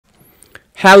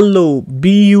Hello,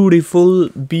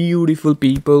 beautiful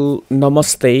people.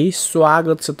 नमस्ते,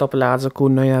 स्वागत छ तपाईलाई आजको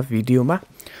नयाँ भिडियोमा.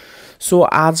 सो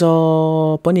आज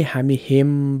पनि हामी हेम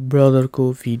ब्रदरको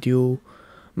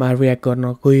भिडियोमा रियाक्ट गर्न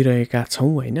गइरहेका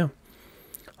छौं हैन.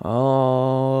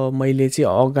 मैले चाहिँ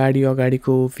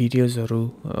अगाडिको भिडियोजहरु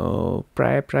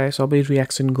प्राय सबै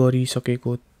रियाक्सन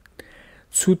गरिसकेको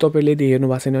छु. तपाईले हेर्नु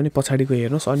भएको छैन भने पछाडीको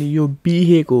हेर्नुस्. अनि यो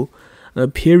बिहेको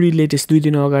फेरि लेटेस्ट 2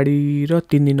 दिन अगाडि र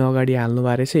 3 दिन अगाडि हाल्नु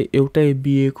बारे चाहिँ एउटै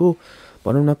बिहेको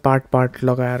भनौं न पार्ट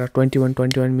लगाएर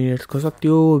 21 मिनेट्सको छ.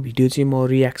 त्यो भिडियो चाहिँ म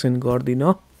रियाक्सन गर्दिन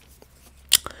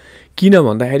किन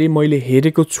भन्दाखेरि मैले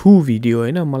हेरेको छु भिडियो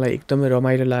हैन. मलाई एकदमै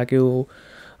रमाइलो लाग्यो.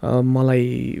 मलाई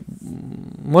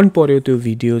मन पर्यो त्यो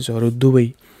भिडियोजहरु दुबै.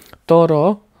 तर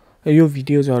यो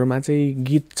भिडियोजहरुमा चाहिँ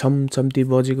गीत छमछम्ती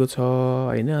बजेको छ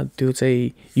हैन. त्यो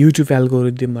चाहिँ युट्युब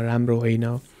एल्गोरिदममा राम्रो होइन.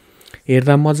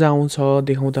 हेर्दा मजा आउँछ,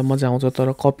 देखाउँदा मजा आउँछ,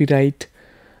 तर कपिराइट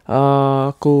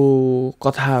को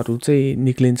कथाहरु चाहिँ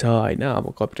निक्लिन्छ हैन. अब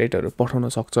कपिराइटहरु पठाउन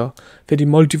सक्छ. फेरि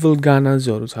मल्टिपल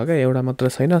गानाजहरु छ के, एउटा मात्र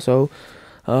छैन. सो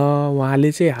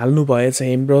उहाँले चाहिँ हाल्नु भएछ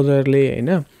हेम ब्रदरले हैन.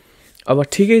 अब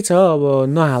ठिकै छ, अब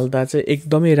नहाल्दा चाहिँ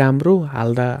एकदमै राम्रो,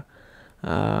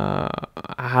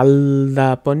 हाल्दा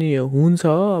पनि हुन्छ.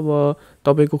 अब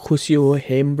तपाईको खुसी हो.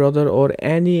 हेम ब्रदर और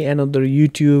एनी अनदर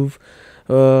युट्युब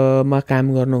मा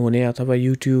काम गर्नुहुने अथवा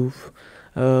युट्युब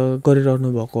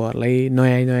गरिरहनु भएकोहरुलाई,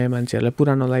 नयाँ मान्छेहरुलाई,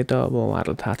 पुरानोलाई त अब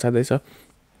उहाँहरुलाई थाहा छँदैछ.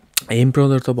 हेम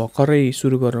ब्रदर त भर्खरै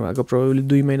सुरु गर्नु भएको, प्रोबेबली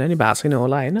 2 महिना नि भएको छैन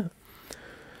होला हैन.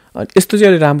 यस्तो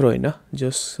चाहिँ अलि राम्रो हैन.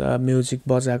 जस म्युजिक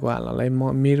बजाएको हाल्नलाई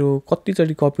मेरो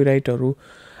कतिचोटी कपिराइटहरु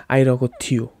आइरहेको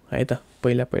थियो है त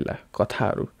पहिला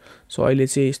कथाहरु. सो अहिले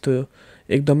चाहिँ यस्तो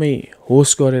एकदमै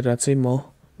होस्ट गरेर चाहिँ म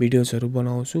भिडियोजहरु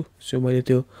बनाउँछु. सो मैले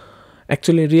त्यो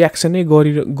एक्चुअली रियाक्सनै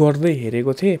गर्दै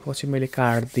हेरेको थिएँ, पछि मैले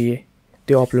काट्दिए.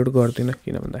 त्यो अपलोड गर्दिन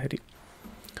किन भन्दाखेरि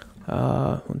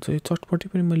हुन्छ. यो चटपटी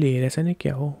पनि मैले हेरेछ नि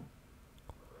क्या हो.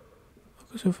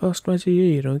 सो फर्स्टमा चाहिँ यो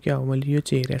हेरौँ क्या हो. मैले यो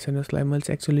चाहिँ हेरेछ छैन जसलाई. मैले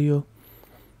चाहिँ एक्चुअली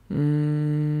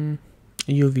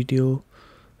यो भिडियो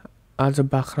आज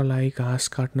बाख्रालाई घाँस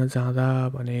काट्न जाँदा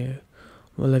भने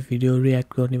मलाई भिडियो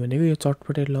रियाक्ट गर्ने भनेको यो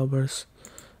चटपटे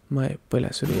लभर्समा पहिला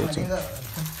सुरु हेर्छु.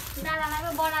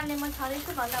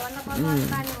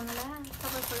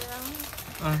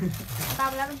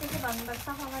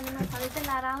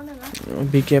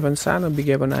 विज्ञापन, सानो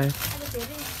विज्ञापन आयो.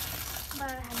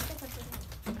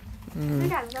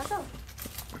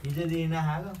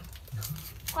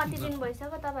 कति दिन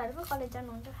भइसक्यो तपाईहरुको कलेज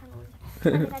जानुहुन्छ, खानुहुन्छ.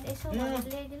 यसो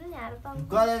ल्याइदिनु नि हार त.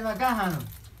 कलेजमा कहाँ खानु?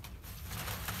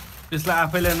 त्यसलाई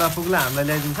आफैले नपुग्ला हामीलाई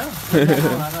ल्याइदिन्छ.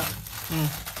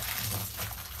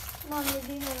 मम्मी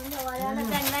दिनुहुन्छ भने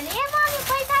जान्दैन. ए मम्मी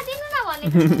पैसा दिनु न भने.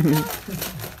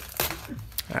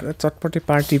 अरे चटपटे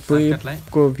पार्टी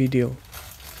को भिडियो.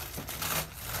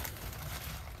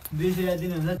 20 रुपैयाँ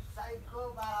दिनुहुन्छ.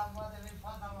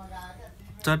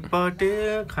 चटपटे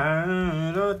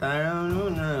खानु ताउनु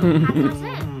न.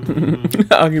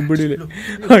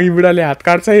 अघि बुढाले हात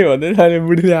काट्छ है भन्दै अनि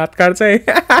बुढीले हात काट्छ है.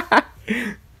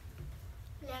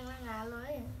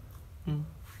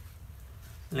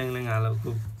 ल्याङ हालो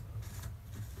खुब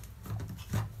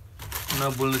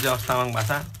नबोल्नु चाहिँ अस्तामाङ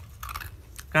भाषा.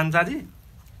 कान्छाजी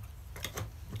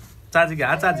चाची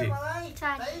घा चाची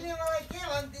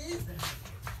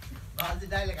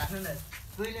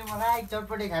तैले मलाई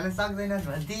चटपटे खान सक्दैनस्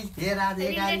भन्थिस्. हेर आज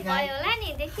एकारी भयो होला नि,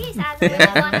 देखिस् आज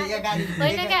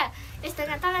होइन क्या. यस्तो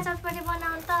क्या तँलाई चटपटे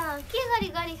बनाउनु त के गरी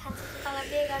खान्छ, तँलाई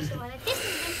बे गर्छु भने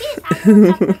देखिस् आज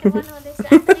चटपटे बनाउँदैछु.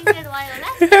 आज रिग्रेट भयो होला.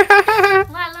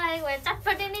 मलाई लगेको भए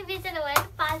चटपटे नै बेचेर भयो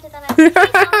पाल्छ तँलाई.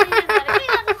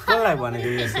 कसलाई भनेको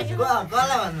यस्तो?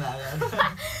 कसलाई भन्नुभएको?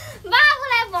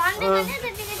 बाबुलाई भन्दिनँ नि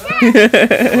त्यतिकै.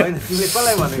 हैन तिमीले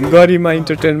कसलाई भनेको? गरिमा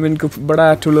इन्टरटेनमेन्टको बडा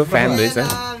ठुलो फ्यान रहेछ.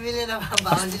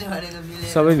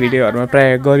 सबै भिडियोहरुमा प्राय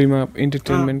गरिमा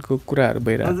इन्टरटेनमेन्टको कुराहरु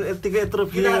भइरहेछ. यतिकै यत्रो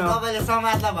फिलिङ तपाईले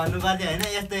समाजलाई भन्नु पर्थ्यो हैन.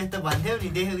 यस्तो भन्थ्यौ नि,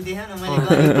 देख्यौ न मैले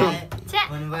गरेको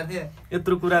भन्नु पर्थ्यो.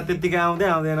 यत्रो कुरा त्यतिकै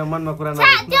आउँदैन मनमा कुरा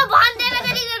त्यो भन्दैन त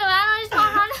रिग्रेट भयो.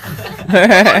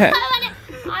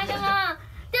 अहिले म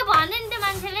त्यो भन्दैन त्यो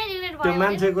मान्छेले रिग्रेट भयो. त्यो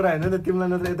मान्छे कुरा हैन त, तिमीलाई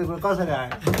नत्र यस्तो कुरा कसरी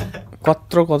आयो?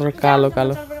 कत्रो कालो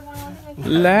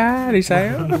ला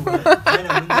रिसायो.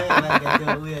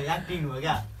 एक्टिङ हो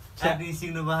क्या. एक्टिङ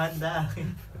सिक्नु भयो नि त.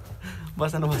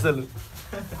 बस्नु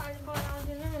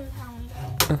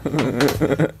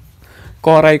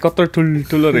कराई कत्रो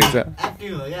ठुलो रहेछ.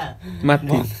 एक्टिङ हो क्या.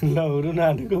 माथि लहरु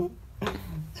नाटेको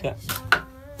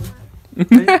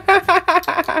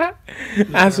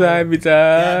आँसु आयो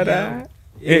बिचारा.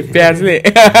 ए प्याजले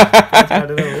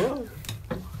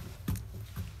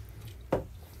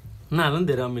नहाल्नु नि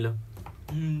धेरै अमिलो.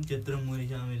 त्यत्रो मुरी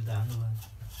अमिलो त हाल्नु भयो.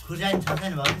 खुर्सानी छ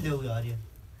छैन भयो नि देऊ हरियो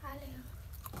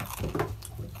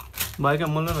भाइ क्या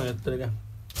मन न यत्रो क्या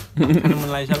खानु मन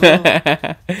लागिसक्यो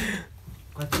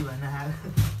कति भन्न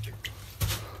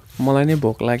मलाई नै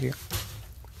भोक लाग्यो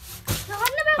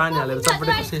पानी हालेर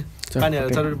चटपटे कसै पानी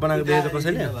हालेर चटपटे बनाएको देखेको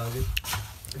कसैले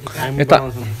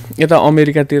यता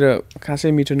अमेरिकातिर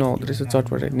खासै मिठो नहुँदो रहेछ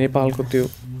चटपटे नेपालको त्यो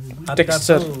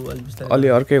टेक्सचर अलि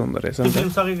अर्कै हुँदो रहेछ नि त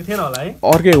सकेको थिएन होला है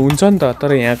अर्कै हुन्छ नि त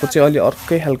तर यहाँको चाहिँ अलि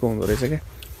अर्कै खालको हुँदो रहेछ क्या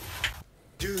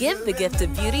Give the gift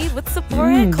of beauty with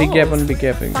Sephora at विज्ञापन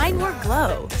Kohl's. Find more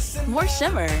glow, more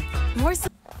shimmer, more.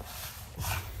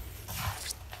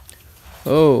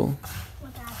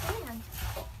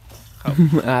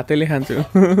 हातैले खान्छु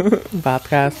भात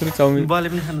खा जस्तो चाउमिन बले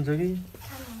पनि खानुहुन्छ कि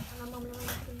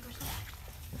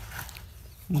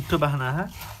मिठो बाख्ना आहा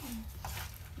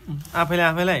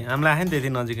आफैलाई हामीलाई आयो नि त्यति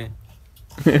नजिकै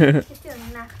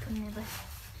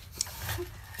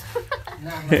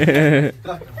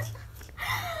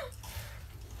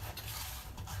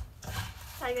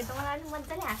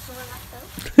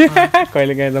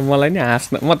कहिले काहीँ त मलाई नि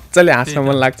हाँस्न मजाले हाँस्न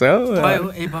मन लाग्छ हो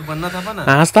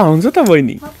हाँस्दा हुन्छ त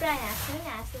बहिनी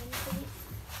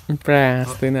प्राय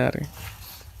हाँस्दैन अरे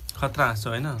खतरा हाँस्छ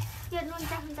होइन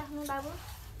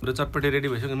चटपटे रेडी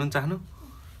भइसक्यो नुन चाख्नु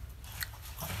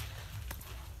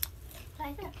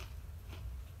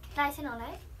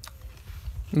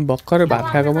भर्खरै भात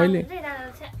खाएको मैले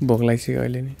भोक लागिसक्यो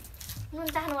अहिले नि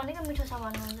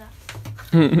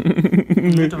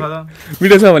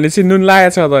मिठो छ भने चाहिँ नुन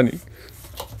लागेको छ त नि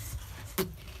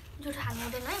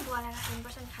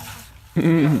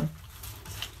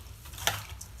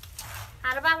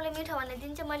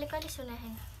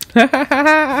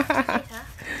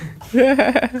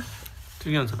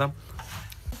ठिकै हुन्छ त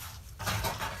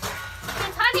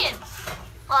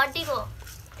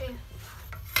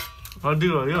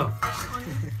हड्डीको हो यो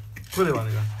कसले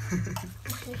भनेको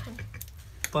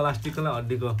प्लास्टिकलाई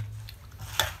हड्डीको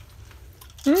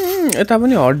यता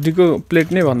पनि हड्डीको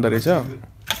प्लेट नै भन्दो रहेछ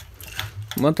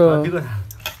म त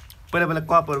पहिला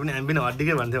कपहरू पनि हामी पनि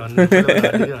हड्डीकै भन्थ्यो हड्डीकै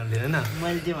भन्थ्यो होइन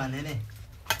मैले के भने नि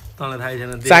तँलाई थाहै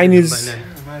छैन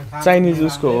चाइनिज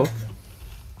उसको हो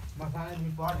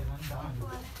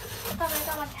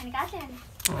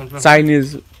चाइनिज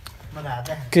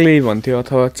क्ले भन्थ्यो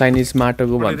अथवा चाइनिज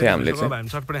माटोको भन्थ्यो हामीले चाहिँ हामी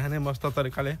चटपटे खाने मस्त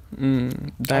तरिकाले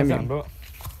दामी हाम्रो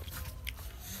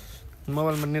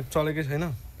मोबाइलमा नेट चलेकै छैन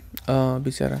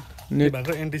बिचरा नेट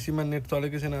भएको एनटिसीमा नेट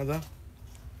चलेकै छैन आज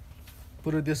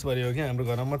पुरै देशभरि हो कि हाम्रो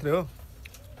घरमा मात्रै हो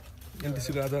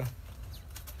एनटिसीको आज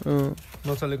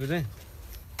नचलेको चाहिँ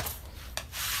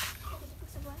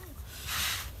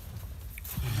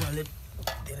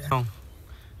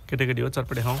केटाकेटी हो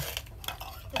चटपटे खाउँ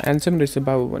ह्यान्डसम रहेछ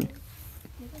बाबु पनि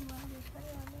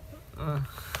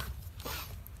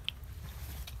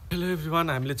हेलो एभ्रिवान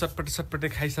हामीले चटपटे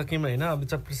खाइसक्यौँ होइन अब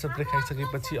चटपटे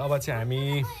खाइसकेपछि अब चाहिँ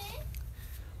हामी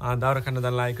दाउरा खान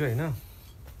जान लागेको होइन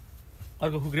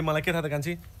अर्को खुकुरी मलाई के थाहा त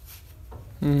कान्छी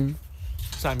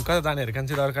सो हामी कता जानेहरू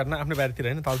कान्छी दाउरा काट्न आफ्नै बारीतिर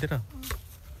होइन तलतिर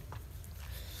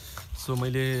सो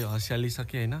मैले हँसिया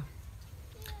लिइसकेँ होइन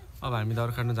अब हामी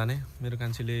दाउरा काट्न जाने मेरो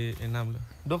कान्छीले नाम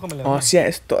डोकोमा हँसिया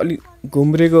यस्तो अलि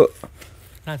घुम्रेको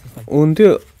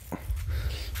हुन्थ्यो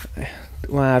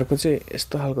उहाँहरूको चाहिँ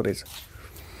यस्तो खालको रहेछ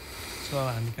सो अब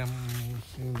हामी काम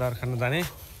दाउरा खान जाने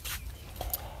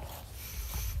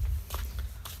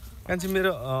कान्छी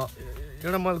मेरो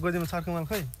एउटा मल गोजीमा सर्को मल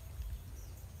खै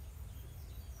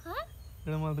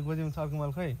एउटा मल त गोजीमा सर्को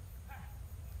मल खै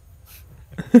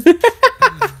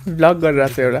ब्लग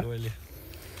गरिरहेको छ एउटा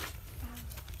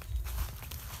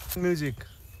म्युजिक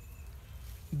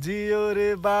जियो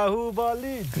रे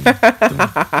बाहुबली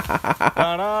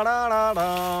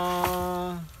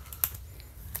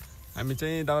हामी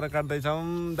चाहिँ दाउरा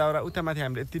काट्दैछौँ दाउरा उता माथि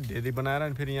हामीले यति धेरै बनाएर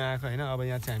अनि फेरि यहाँ आएको होइन अब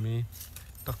यहाँ चाहिँ हामी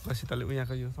टक्कसितले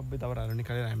यहाँको यो सबै दाउराहरू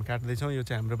निकालेर हामी काट्दैछौँ यो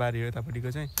चाहिँ हाम्रो बारी हो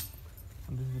यतापट्टिको चाहिँ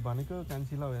अनि त्यसपछि भनेको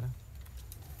कान्छी लगेर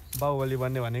बाहुबली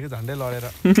बन्ने भनेको झन्डै लडेर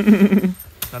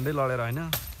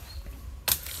होइन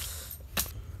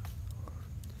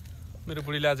मेरो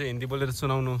बुढीले आज हिन्दी बोलेर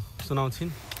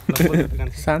सुनाउँछिन्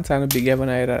सानो सानो विज्ञापन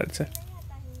आइरहेको छ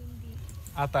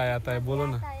आता है बोलो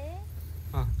न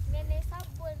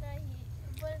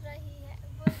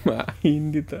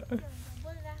हिन्दी त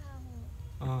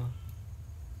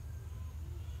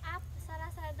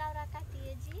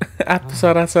आप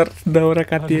सरासर दाउरा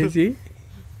काटिए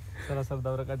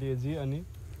जी अनि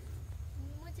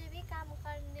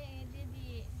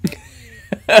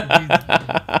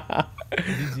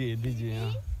दीजिए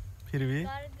फिर भी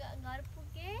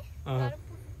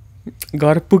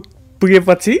घर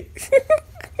पुगेपछि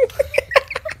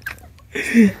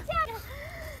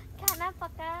खाना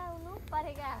पकाउनु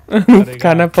परेगा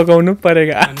खाना पकाउनु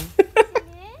परेगा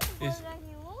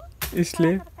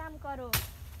इसलिए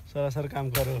सरासर काम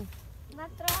गरौ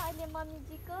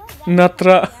नत्र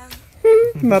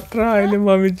अहिले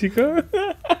मम्मीजीको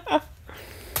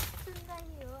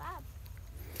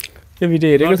यो भिडियो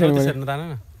हेरेको छैन मैले हेर्न तान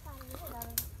न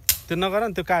त्यो नगर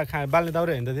नि त्यो बाल्ने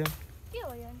दाउरा हेर्न त्यो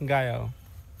गाय हो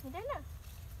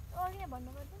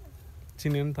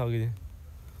चिने नि थगिदिए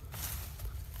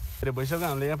भइसक्यो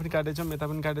हामीले यहाँ पनि काटेछौँ यता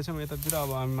पनि काटेछौँ यतातिर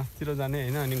अब हामी माथितिर जाने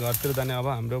होइन अनि घरतिर जाने अब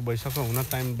हाम्रो भइसक्यो हुन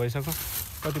टाइम भइसक्यो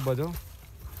कति बज्यो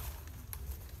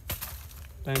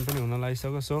टाइम पनि हुन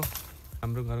लागिसक्यो सो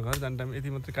हाम्रो घर जाने टाइम यति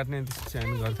मात्रै काट्ने अनि त्यसपछि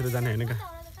हामी घरतिर जाने होइन क्या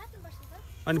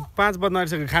अनि 5 बज्न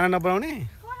आइसक्यो खाना नपराउने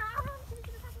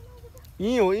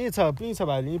यहीँ हो यहीँ छ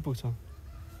भाइ यहीँ पुग्छ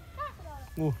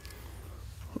ऊ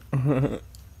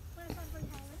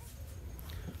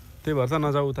त्यही भएर त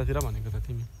नजाऊ उतातिर भनेको त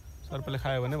तिमी सर्पले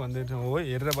खायो भने भन्दै हो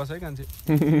हेरेर बस है कान्छे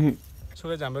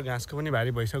सबै चाहिँ हाम्रो घाँसको पनि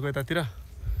भारी भइसक्यो यतातिर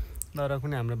दाउराको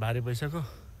पनि हाम्रो भारी भइसक्यो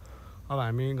अब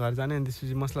हामी घर जाने अनि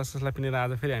त्यसपछि मसला पिनेर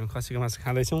आज फेरि हामी खसीको मासु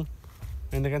खाँदैछौँ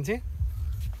होइन कान्छे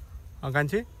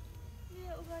कान्छे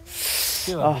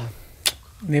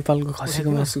नेपालको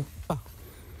खसीको मासु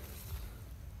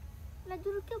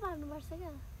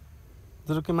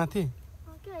जुरुक्कै माथि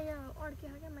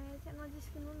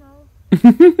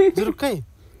जुरुक्कै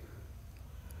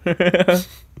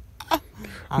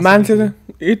मान्छे त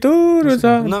यत्रो छ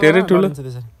धेरै ठुलो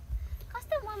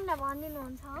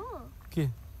के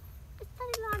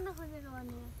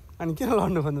अनि किन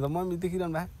लड्नु खोज्नु त मम्मी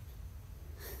देखिरहनु भए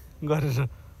गरेर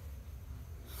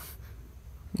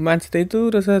मान्छे त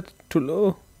यत्रो छ ठुलो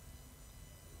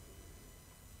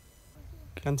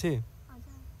कान्छे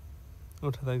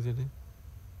उठ त एकचोटि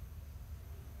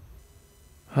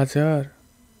हजुर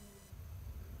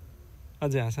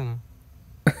अझै हाँस न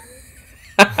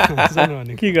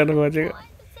के गर्नु खोजेको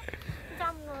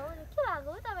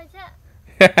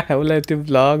उसलाई त्यो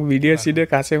भ्लग भिडियो सिडियो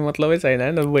खासै मतलबै छैन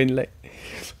होइन बहिनीलाई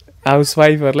हाउस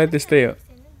वाइफहरूलाई त्यस्तै हो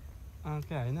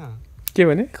के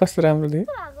भने कस्तो राम्रो थियो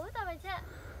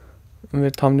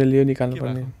मेरो थम्बनेल यो निकाल्नु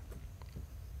पर्ने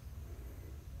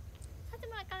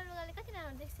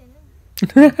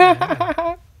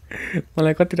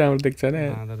मलाई कति राम्रो देख्छ नि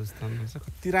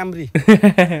कति राम्री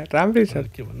राम्रै छ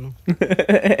के भन्नु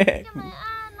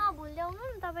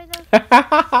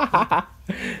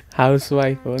हाउस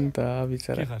वाइफ हो नि त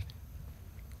बिचरा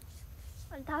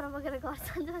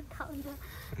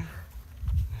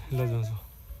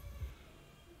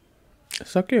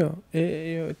सक्यो ए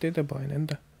यो त्यही त भएन नि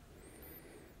त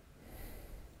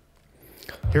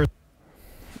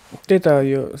त्यही त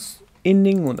यो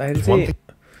इन्डिङ हुँदाखेरि चाहिँ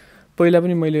पहिला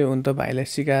पनि मैले हुन त भाइलाई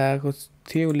सिकाएको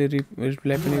थिएँ उसले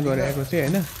रिप्लाई पनि गरेको थिएँ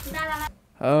होइन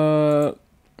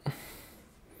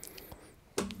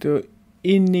त्यो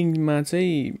इन्डिङमा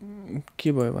चाहिँ के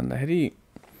भयो भन्दाखेरि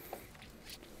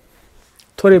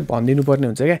थोरै भनिदिनु पर्ने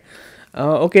हुन्छ क्या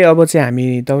ओके अब चाहिँ हामी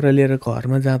दाउरा लिएर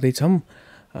घरमा जाँदैछौँ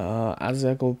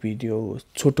आजको भिडियो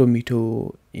छोटो मिठो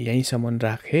यहीँसम्म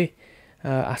राखेँ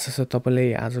आशा छ तपाईँलाई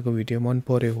आजको भिडियो मन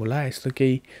पर्यो होला यस्तो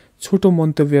केही छोटो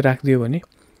मन्तव्य राखिदियो भने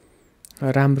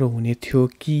राम्रो हुने थियो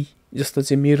कि जस्तो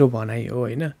चाहिँ मेरो भनाइ हो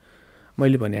होइन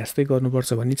मैले भने जस्तै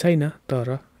गर्नुपर्छ भन्ने छैन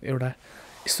तर एउटा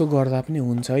यस्तो गर्दा पनि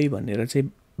हुन्छ है भनेर चाहिँ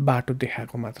बाटो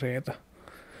देखाएको मात्रै हो त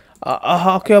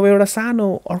ओके अब एउटा सानो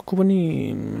अर्को पनि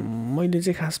मैले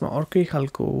चाहिँ खासमा अर्कै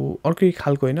खालको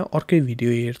होइन अर्कै भिडियो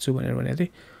हेर्छु भनेर भनेको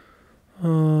थिएँ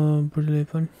बुढीले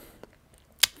पनि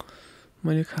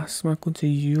मैले खासमा कुन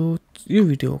चाहिँ यो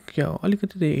भिडियो क्या हो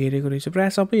अलिकति त हेरेको रहेछ प्रायः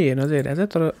सबै हेर्न चाहिँ हेरेको छ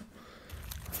तर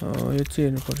यो चाहिँ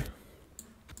हेर्नु पर्यो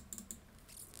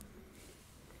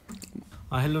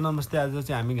हेलो नमस्ते आज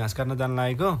चाहिँ हामी घाँस काट्न जान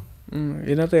लागेको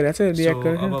हेर्न त हेरेको छ रियाक्ट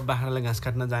गरेको अब बाख्रालाई घाँस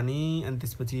काट्न जाने अनि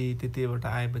त्यसपछि त्यतिबाट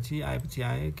आएपछि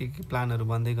आयो के प्लानहरू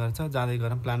बन्दै गर्छ जाँदै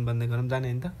गरौँ प्लान बन्दै गरौँ जाने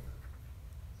नि त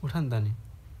उठ नि त नि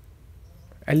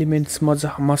एलिमेन्ट्स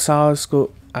मसाजको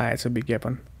आएछ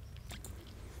विज्ञापन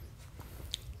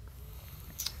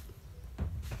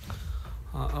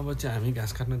अब चाहिँ हामी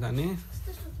घाँस काट्न जाने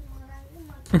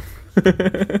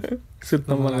सुत्न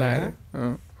मन लागेर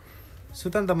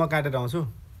सुत नि त म काटेर आउँछु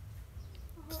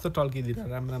त्यस्तो टल्किदिएर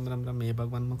राम हे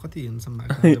भगवान् म कति हेन्सम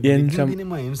भएको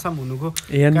म हेन्सम हुनुको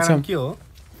कारण के हो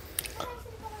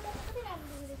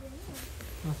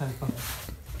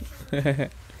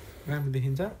राम्रो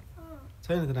देखिन्छ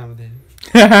छैन त राम्रो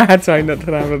देखेको छैन त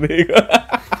राम्रो देखेको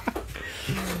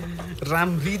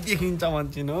राम्री देखिन्छ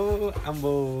भन्छन् हो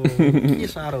आम्बो के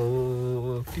साह्रो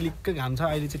हो टिलिक्क घाम छ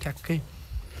अहिले चाहिँ ठ्याक्कै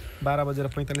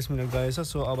 12:45 गएछ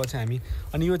सो अब चाहिँ हामी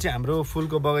अनि यो चाहिँ हाम्रो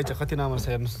फुलको बगैँचा कति नम्बर छ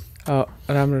हेर्नुहोस्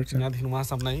राम्रो छ यहाँदेखि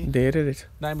वहाँसम्म नै धेरै रहेछ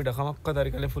दामी ढकमक्क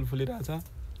तरिकाले फुल फुलिरहेछ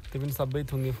त्यो पनि सबै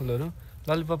थुङ्गे फुलहरू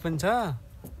ललिपप पनि छ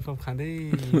सब खाँदै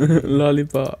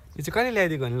ललिपप यो चाहिँ कहिले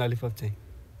ल्याइदिएको भने ललिपप चाहिँ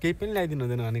केही पनि ल्याइदिनु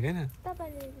हुँदैन भनेको होइन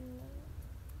तपाईँले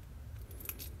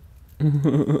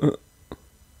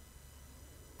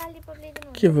ललिपप ल्याइदिनु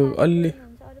के भयो अलि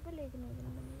हुन्छ अरू पो ल्याइदिनु हुँदैन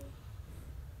भन्ने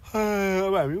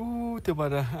अब हामी त्यो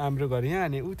पर हाम्रो घर यहाँ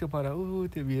अनि त्यो पर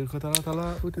त्यो भिरको तल तल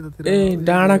त्यतातिर ए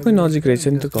डाँडाकै नजिक रहेछ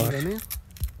नि त घर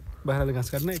बाख्राले घाँस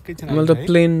काट्न एकैछिन मैले त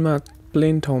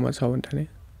प्लेन ठाउँमा छ भने नि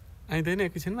आइँदैन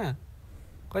एकैछिनमा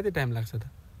कति टाइम लाग्छ त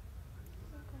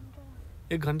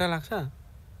 1 घन्टा लाग्छ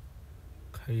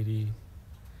खैरी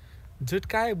झुट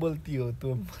काय बोल्ती हो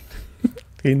तँ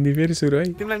हिन्दी फेरि सुरु है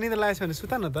तिमीलाई निद्रा लागेछ भने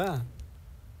सुता न त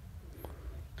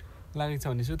लागेको छ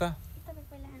भने सुता तपाईँ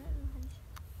पहिला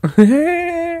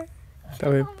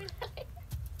तपाईँ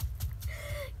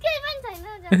केही पनि छैन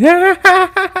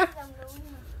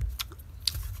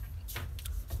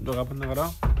ढोका पनि नगर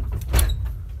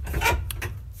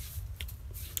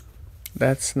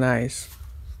द्याट्स नाइस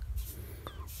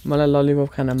मलाई ललिपप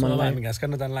खान मन लाग्यो हामी घाँस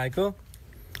काट्न जान लागेको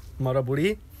म र बुढी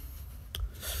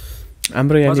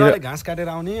हाम्रो यहाँनिर मजाले घाँस काटेर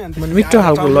आउने अनि मिठो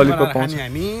खालको ललिपप पाउँछ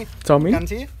हामी चाउमिन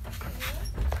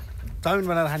चाउमिन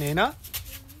बनाएर खाने होइन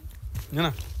होइन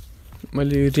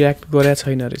मैले रियाक्ट गरेको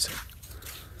छैन रहेछ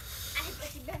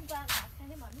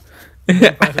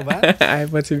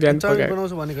आएपछि बिहान चाउमिन पकाएको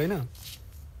बनाउँछु भनेको होइन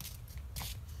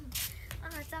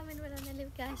चाउमिन बनाउनाले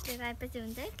ग्यास लिएर आएपछि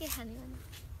हुन्छ है के खाने भने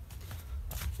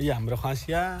यो हाम्रो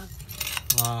खसिया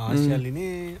हँसिया लिने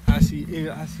आसी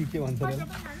के भन्छ अरे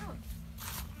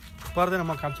पर्दैन म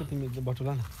काट्छु तिमी बटुल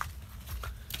न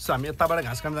सो हामी यताबाट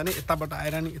घाँस खान जाने यताबाट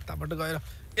आएर नि यताबाट गएर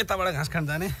यताबाट घाँस खान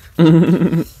जाने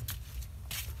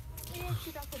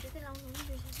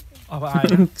अब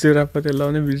आएर चुरापते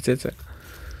लाउने बिर्सेछ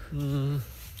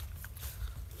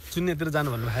चुन्नेतिर जानु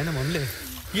भन्नुभएको होइन मम्मीले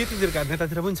यतितिर काट्ने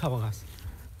यतातिर पनि छ अब घाँस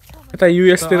यता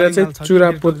युएसतिर चाहिँ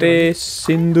चुरापोते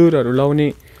सिन्दुरहरू लाउने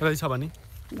रहेछ भने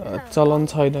चलन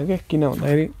छैन क्या किन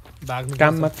भन्दाखेरि भाग्नु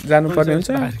काममा जानुपर्ने हुन्छ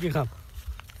के काम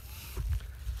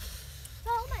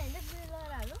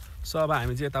सो अब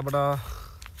हामी चाहिँ यताबाट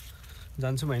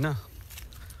जान्छौँ होइन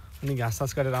अनि घाँस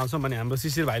सास काटेर आउँछौँ भने हाम्रो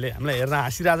शिशिर भाइले हामीलाई हेर्न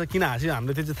हाँसिरहेको छ किन हाँस्यो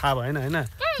हाम्रो त्यो चाहिँ थाहा भएन होइन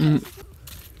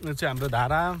यो चाहिँ हाम्रो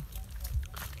धारा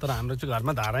तर हाम्रो चाहिँ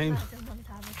घरमा धारै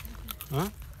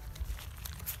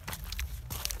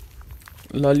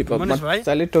ललिपप मनिष भाइ?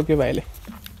 मजाले टोक्यो भाइले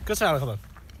के छ खबर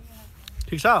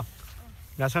ठिक छ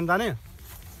घाँस खान जाने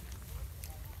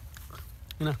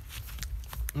होइन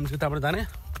अनि उताबाट जाने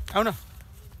आऊ न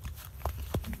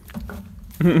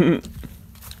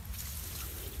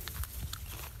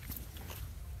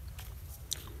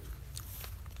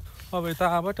अब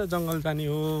यताबाट जङ्गल जाने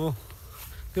हो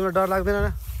तिम्रो डर लाग्दैन न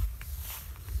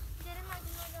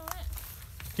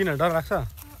किन डर लाग्छ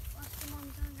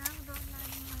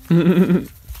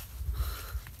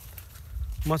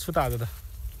म छु त आज त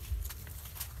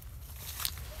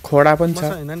खोडा पनि छ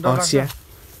मसँग हिँड्दा नि डर लाग्छ हँसिया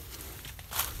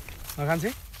कान्छी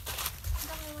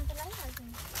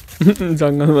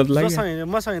जङ्गलमा त लाग्यो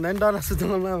मसँग हिँड्दा नि डर लाग्छ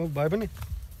जङ्गलमा भए पनि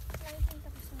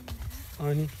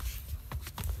अनि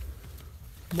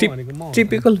म भनेको म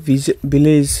टिपिकल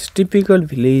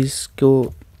भिलेजको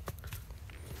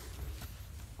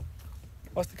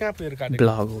अस्ति कहाँ पुगेर काटेको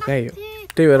ब्लग हो क्या यो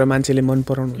त्यही भएर मान्छेले मन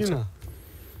पराउनु किन हुन्छ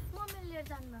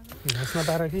घाँसमा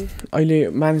तारा कि अहिले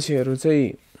मान्छेहरू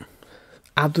चाहिँ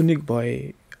आधुनिक भए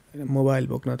मोबाइल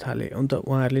बोक्न थाले अन्त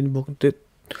उहाँहरूले नि बोक्नु त्यो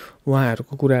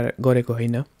उहाँहरूको कुरा गरेको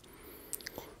होइन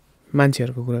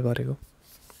मान्छेहरूको कुरा गरेको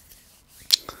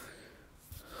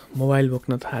मोबाइल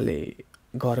बोक्न थाले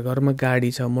घर घरमा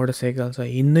गाडी छ मोटरसाइकल छ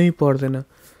हिँड्नै पर्दैन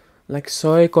लाइक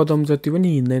 100 कदम जति पनि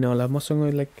हिँड्दैन होला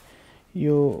मसँग लाइक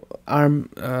यो आर्म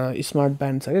स्मार्ट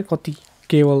ब्यान्ड छ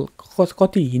क्या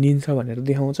कति हिँडिन्छ भनेर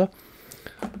देखाउँछ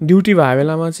ड्युटी भएको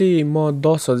बेलामा चाहिँ म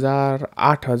 10,000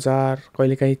 8,000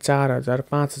 कहिलेकाहीँ 4,000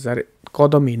 5,000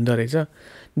 कदम हिँड्दो रहेछ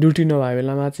ड्युटी नभएको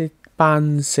बेलामा चाहिँ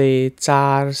 500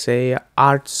 400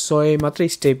 800 मात्रै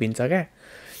स्टेप हिँड्छ क्या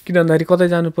किन भन्दाखेरि कतै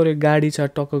जानु पऱ्यो गाडी छ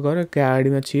टक्क गऱ्यो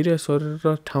गाडीमा छिर्यो सोर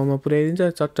ठाउँमा पुर्याइदिन्छ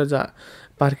चट्ट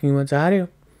पार्किङमा झार्यो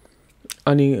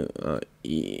अनि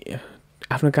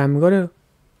आफ्नो काम गर्यो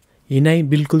हिँडाइ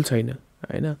बिल्कुल छैन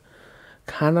होइन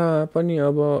खाना पनि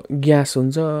अब ग्यास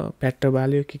हुन्छ प्याट्ट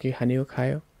बाल्यो के खाने हो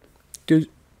खायो त्यो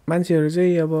मान्छेहरू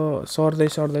चाहिँ अब सर्दै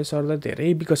धेरै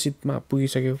विकसितमा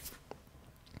पुगिसक्यो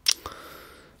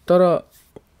तर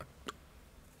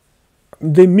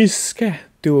दे मिस क्या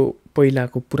त्यो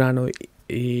पहिलाको पुरानो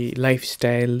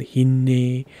लाइफस्टाइल हिँड्ने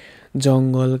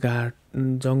जङ्गल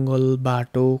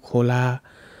बाटो खोला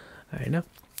होइन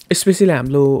स्पेसली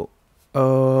हाम्रो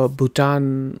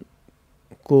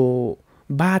भुटानको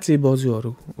बाजे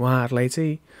बज्यूहरू उहाँहरूलाई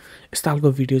चाहिँ यस्तो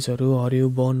खालको भिडियोजहरू हरियो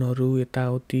वनहरू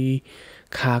यताउति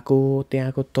खाएको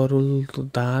त्यहाँको तरुल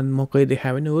धान मकै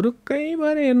देखायो भने हुरुक्कै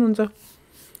भएर हेर्नुहुन्छ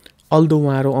अल्दो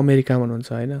उहाँहरू अमेरिकामा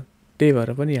हुनुहुन्छ होइन त्यही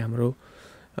भएर पनि हाम्रो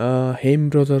हेम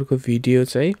ब्रदरको भिडियो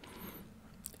चाहिँ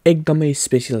एकदमै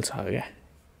स्पेसल छ क्या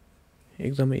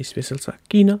एकदमै स्पेसल छ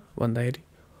किन भन्दाखेरि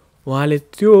उहाँले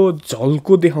त्यो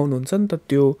झल्को देखाउनुहुन्छ नि त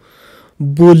त्यो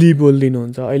बोली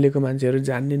बोलिदिनुहुन्छ अहिलेको मान्छेहरू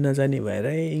जान्ने नजान्ने भएर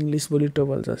इङ्ग्लिस बोली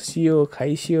टोपल्छ सियो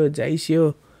खाइसियो जाइसियो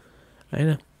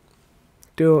होइन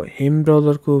त्यो हेम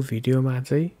ब्रदरको भिडियोमा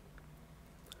चाहिँ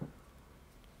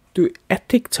त्यो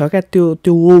एथिक छ क्या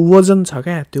त्यो वजन छ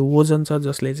क्या त्यो वजन छ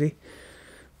जसले चाहिँ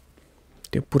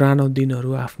त्यो पुरानो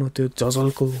दिनहरू आफ्नो त्यो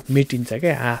जजलको मेटिन्छ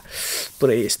क्या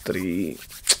पुरै यस्तरी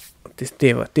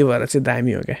त्यो भएर चाहिँ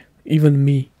दामी हो क्या इभन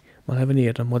मी मलाई पनि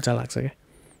हेर्न मजा लाग्छ क्या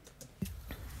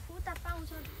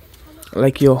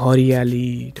लाइक यो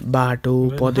हरियाली बाटो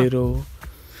पँधेरो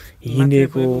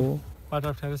हिँडेको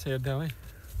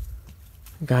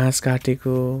घाँस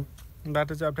काटेको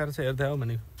बाटो चाहिँ अप्ठ्यारो छ हेर्दै हो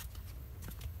भनेको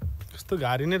कस्तो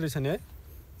घारी नै रहेछ नि है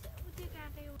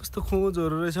कस्तो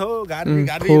खोजहरू रहेछ हौ घारी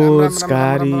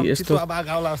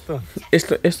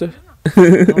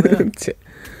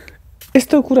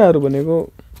यस्तो कुराहरू भनेको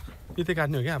इति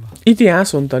काट्ने हो क्या अब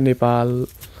इतिहास हो नि त नेपाल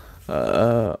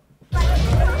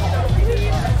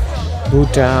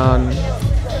भुटान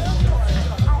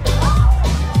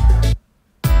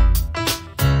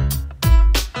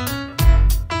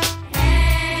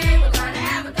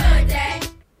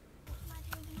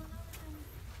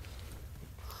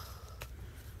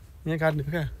यहाँ काट्ने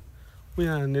क्या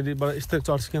यहाँनिरबाट यस्तो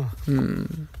चर्च क्या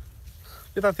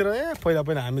यतातिर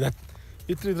पहिला हामी त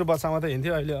यत्रो बच्चामा त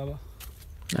हिँड्थ्यो अहिले अब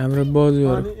हाम्रो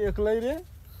बजुहरू अनि एक्लै रे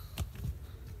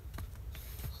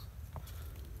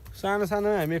सानो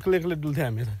हामी एक्लै डुल्थ्यो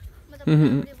हामी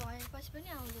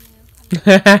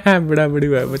बुढाबुढी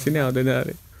भएपछि नै आउँदैन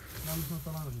अरे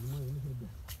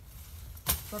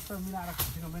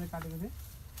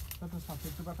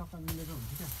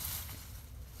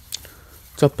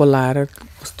चप्पल लाएर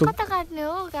कस्तो कता काट्ने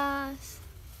हो घाँस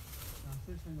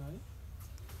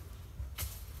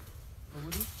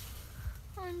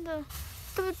अन्त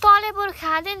तपाईँ तले बरु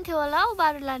खाँदैन थियो होला हौ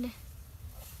बारुलाले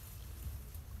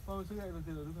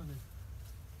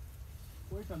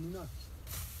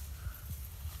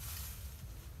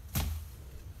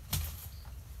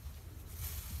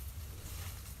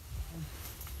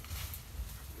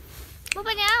म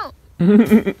पनि आऊ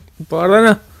पर्दैन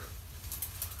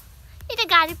यता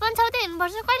गाडी पनि छ त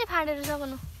हिँड्नुपर्छ कहिले फाडेर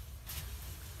सक्नु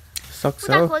सक्छ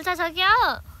उता खोल्सा छ क्या हो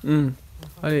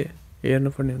अरे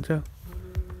हेर्नुपर्ने हुन्छ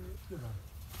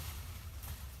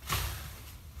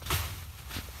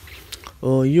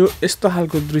हो यो यस्तो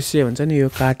खालको दृश्य हुन्छ नि यो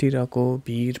काटिरहेको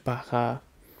भिर पाखा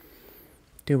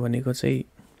त्यो भनेको चाहिँ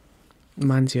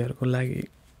मान्छेहरूको लागि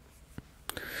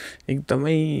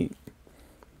एकदमै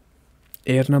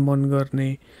हेर्न मन गर्ने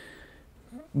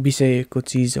विषयको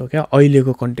चिज हो क्या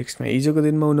अहिलेको कन्टेक्स्टमा हिजोको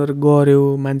दिनमा उनीहरू गर्यो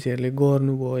मान्छेहरूले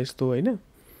गर्नुभयो यस्तो होइन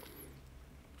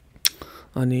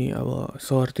अनि अब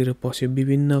सहरतिर पस्यो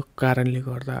विभिन्न कारणले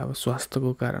गर्दा अब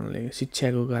स्वास्थ्यको कारणले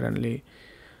शिक्षाको कारणले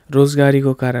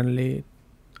रोजगारीको कारणले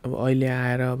अब अहिले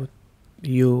आएर अब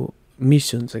यो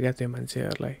मिस हुन्छ क्या त्यो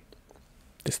मान्छेहरूलाई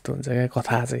त्यस्तो हुन्छ क्या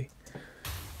कथा चाहिँ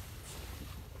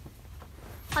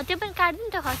त्यो पनि काट्दिनु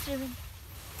त खस्रो पनि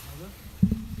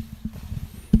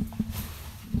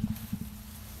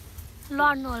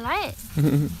लड्नु होला है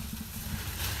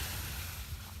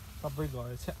सबै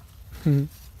गएछ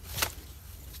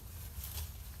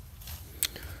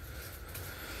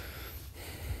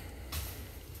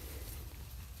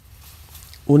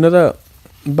हुन त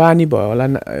बानी भयो होला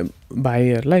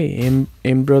भाइहरूलाई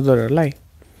हेम ब्रदरहरूलाई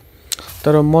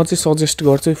तर म चाहिँ सजेस्ट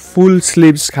गर्छु फुल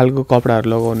स्लिभ्स खालको कपडाहरू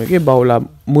लगाउनु के बाउला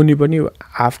मुनि पनि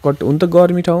हाफ कट हुन त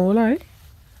गर्मी ठाउँ होला है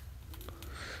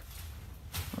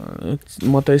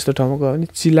म त यस्तो ठाउँमा गयो भने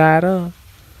चिलाएर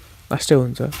लास्टै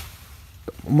हुन्छ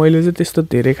मैले चाहिँ त्यस्तो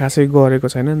धेरै खासै गरेको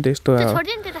छैन नि त्यस्तो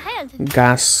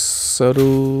घाँसहरू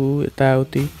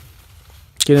यताउति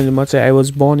किनभने म चाहिँ I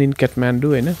was born in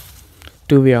Kathmandu होइन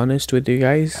to be honest with you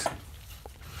guys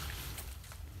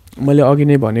मैले अघि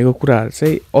नै भनेको कुराहरू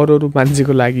चाहिँ अरू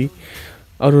मान्छेको लागि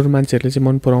अरू मान्छेहरूले चाहिँ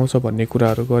मन पराउँछ भन्ने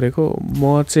कुराहरू गरेको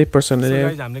म चाहिँ पर्सनली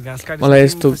मलाई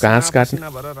यस्तो घाँस काट्ने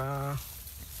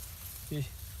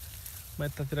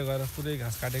यतातिर गएर पुरै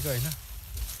घाँस काटेको होइन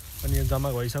अनि यो जम्मा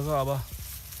भइसक्यो अब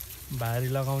भारी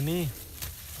लगाउने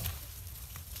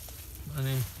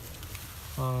अनि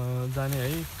जाने है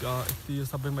यति यो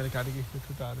सबै मैले काटेको यस्तो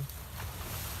टुटाहरू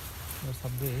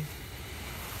सबै है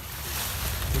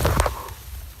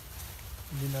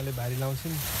बिनाले भारी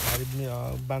लाउँछिन् भारी पनि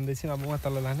बाँध्दैछिन् अब उहाँ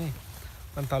तल लाने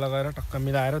अनि तल गएर टक्क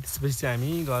मिलाएर त्यसपछि चाहिँ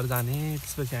हामी घर जाने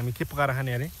त्यसपछि हामी के पकाएर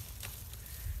खाने अरे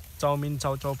चाउमिन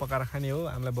चाउचाउ पकाएर खाने हो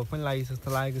हामीलाई भोक पनि लागि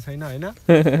जस्तो लागेको छैन होइन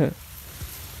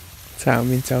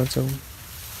चाउमिन चाउचाउ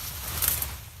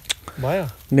भयो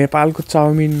नेपालको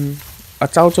चाउमिन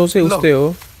चाउचाउ चाहिँ उस्तै हो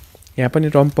यहाँ पनि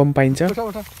रम्पम पाइन्छ उठा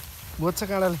उठा गोज्छ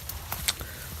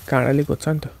काँडाले खोज्छ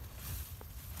नि त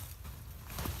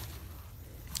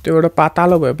त्यो एउटा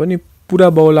पातालो भए पनि पुरा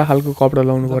बौला खालको कपडा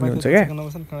लाउनु पर्ने हुन्छ क्या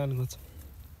काँडाले गोज्छ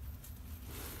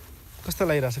कस्तो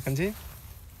लागिरहेछ कान्छी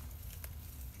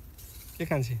के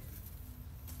कान्छी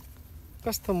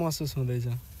कस्तो महसुस हुँदैछ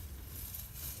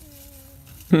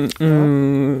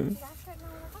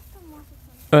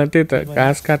त्यही त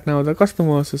घाँस काट्न आउँदा कस्तो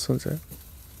महसुस हुन्छ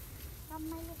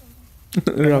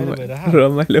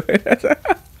रमाइलो भइरहेछ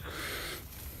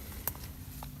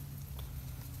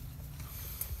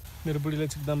मेरो बुढीलाई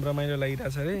चाहिँ एकदम रमाइलो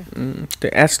लागिरहेछ अरे त्यो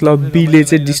एसलभ बीले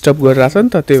चाहिँ डिस्टर्ब गरिरहेछ नि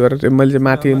त त्यही भएर चाहिँ मैले चाहिँ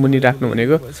माथि मुनि राख्नु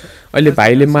भनेको अहिले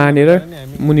भाइले मानेर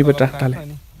मुनिबाट राख्न थाले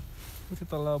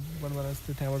तल बनबाट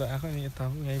जस्तो त्यहाँबाट आएको नि यता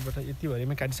यहीँबाट यति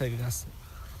भरिमै काटिसकेको घाँस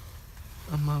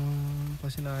आमा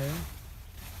पसिना आयो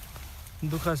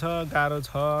दुःख छ गाह्रो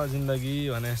छ जिन्दगी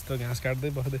भने जस्तो घाँस काट्दै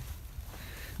बस्दै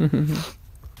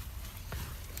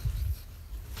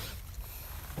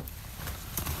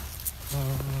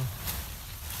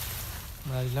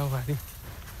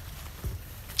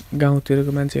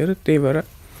गाउँतिरको मान्छेहरू त्यही भएर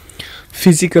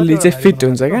फिजिकल्ली चाहिँ फिट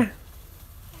हुन्छ क्या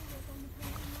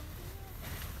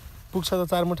पुग्छ त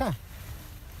 4 मुठा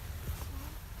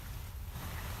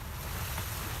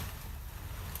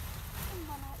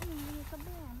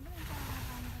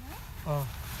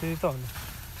त्यही त हो नि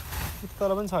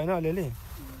तर पनि छैन अलिअलि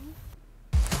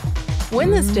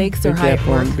When the stakes are Big high at gap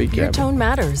work, one, big your gap. tone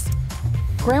matters.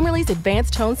 Grammarly's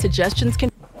advanced tone suggestions can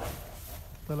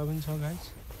तल पनि छ गाइस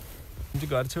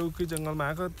घर छेउकै जङ्गलमा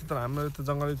आएको त्यो त हाम्रो त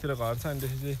जङ्गलतिर घर छ अनि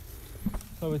त्यसपछि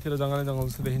सबैतिर जङ्गल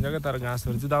जस्तो देखिन्छ क्या तर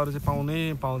घाँसहरू चाहिँ दाउरा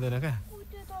चाहिँ पाउँदैन क्या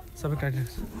सबै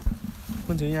काटिरहेको छ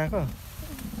कुन चाहिँ यहाँको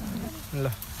ल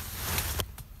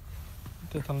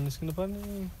त्यो तल निस्किनु पर्ने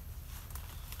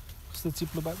कस्तो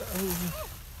चिप्लो बाटो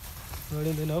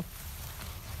लडिँदैन हो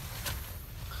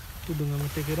त्यो ढुङ्गामा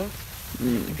टेकेर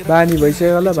बानी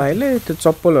भइसक्यो होला भाइले त्यो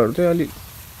चप्पलहरू चाहिँ अलि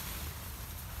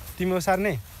तिमी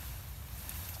ओसार्ने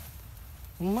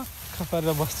म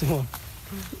खपारेर बस्छु म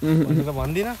भनेर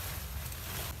भन्दिनँ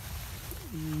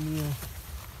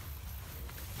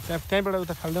त्यहीँबाट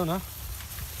उता फाल्देऊ न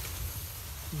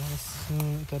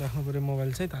उता राख्नु पऱ्यो मोबाइल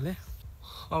चाहिँ ताले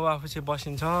अब आफू चाहिँ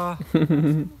बसिन्छ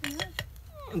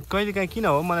कहिलेकाहीँ किन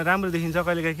हो मलाई राम्रो देखिन्छ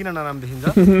कहिलेकाहीँ किन नराम्रो देखिन्छ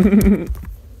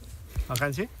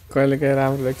कान्छी कहिलेकाहीँ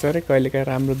राम्रो देख्छ अरे कहिलेकाहीँ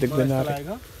राम्रो देख्दैन अरे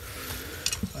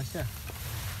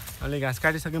अलि घाँस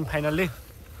काटिसक्यौँ फाइनल्ली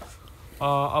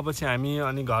अब चाहिँ हामी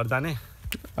अनि घर जाने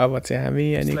अब चाहिँ हामी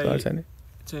अनि घर जाने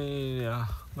चाहिँ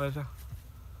गरेर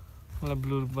मलाई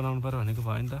ब्लर बनाउनु पर्यो भनेको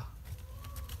भयो नि त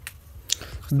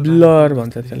ब्लर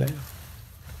भन्छ त्यसलाई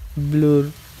ब्लर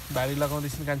भारी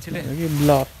लगाउँदैछ नि कान्छीले कि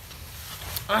ब्लर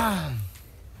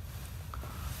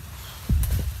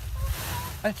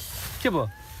के भयो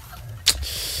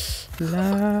ला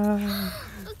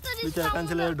बिचरा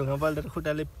कान्छीले ढुङ्गा पल्टेर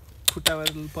खुट्टा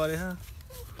परेछ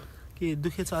के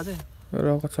दुखेछ अझै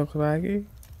रगत लाग्यो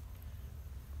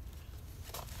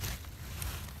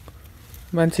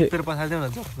मान्छे तेरो पछाडिदेऊ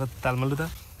न तालमलु त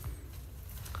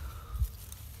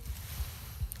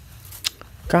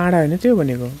काँडा होइन त्यो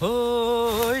भनेको हो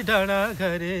डाँडा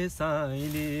गरे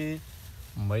साइले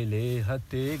मैले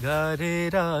हत्ते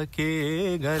गरेर के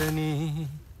गर्ने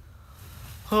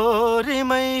हो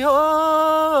रिमै हो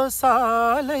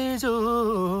सालै जो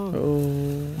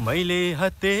मैले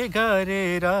हत्ते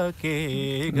गरेर के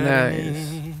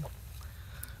गर्ने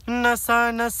नसा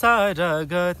नसा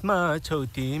रगतमा छौ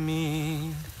तिमी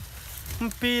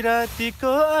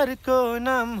पिरातीको अर्को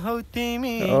नाम हौ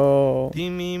तिमी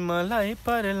तिमी मलाई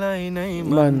परलाई नै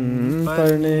मन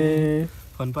पर्ने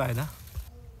फोन पो आएन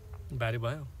भारी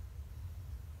भयो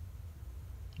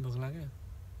भोक लाग्यो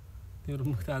तिम्रो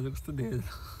मुख त आज कस्तो देखेछ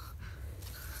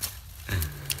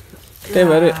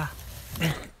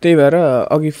त्यही भएर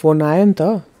अघि फोन आयो नि त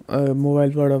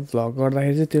मोबाइलबाट भ्लग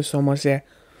गर्दाखेरि चाहिँ त्यो समस्या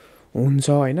हुन्छ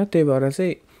होइन त्यही भएर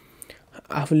चाहिँ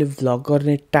आफूले भ्लग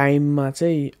गर्ने टाइममा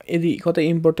चाहिँ यदि कतै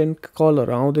इम्पोर्टेन्ट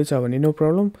कलहरू आउँदैछ भने नो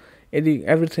प्रब्लम यदि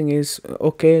एभ्रिथिङ इज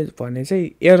ओके भने चाहिँ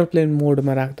एरोप्लेन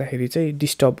मोडमा राख्दाखेरि चाहिँ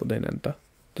डिस्टर्ब हुँदैन नि त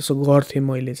त्यसो गर्थेँ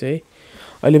मैले चाहिँ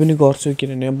अहिले पनि गर्छु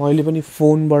किनभने मैले पनि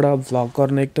फोनबाट भ्लग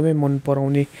गर्न एकदमै मन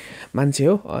पराउने मान्छे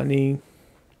हो अनि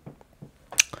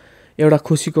एउटा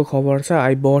खुसीको खबर छ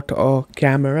आई बट अ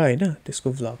क्यामेरा होइन त्यसको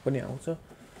भ्लग पनि आउँछ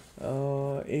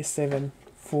A7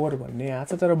 4 भन्ने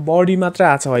आएको छ तर बडी मात्र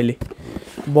आएको छ अहिले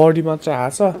बडी मात्र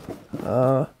आएको छ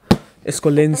यसको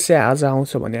लेन्स चाहिँ आज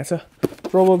आउँछ भनेको छ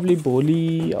प्रोबेबली भोलि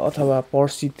अथवा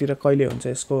पर्सितिर कहिले हुन्छ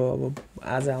यसको अब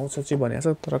आज आउँछ चाहिँ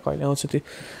भनेको छ तर कहिले आउँछ त्यो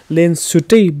लेन्स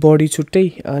छुट्टै बडी छुट्टै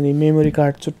अनि मेमोरी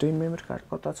कार्ड छुट्टै मेमोरी कार्ड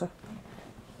कता छ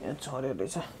यहाँ छर्यो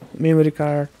रहेछ मेमोरी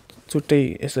कार्ड छुट्टै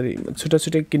यसरी छुट्टा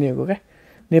छुट्टै किनेको क्या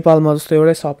नेपालमा जस्तो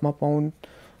एउटै सपमा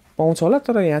पाउँछ होला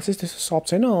तर यहाँ चाहिँ त्यस्तो सप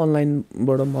छैन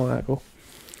अनलाइनबाट मगाएको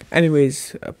एनिवेज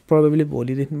प्रोबेबली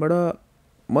भोलिदेखिबाट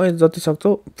म जति सक्दो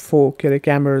के अरे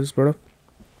क्यामेराजबाट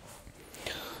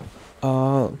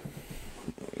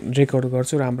रेकर्ड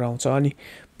गर्छु राम्रो आउँछ अनि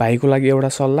भाइको लागि एउटा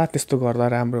सल्लाह त्यस्तो गर्दा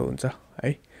राम्रो हुन्छ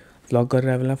है भ्लग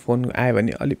गरेर बेला फोन आयो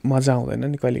भने अलिक मजा आउँदैन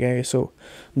नि कहिलेकाहीँ यसो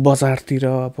बजारतिर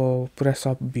अब पुरा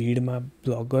सब भिडमा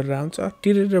भ्लग गरेर आउँछ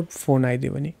तिरेर फोन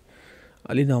आइदियो भने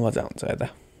अलि नमजा हुन्छ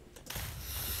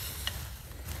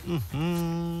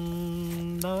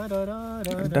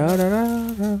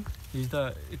यता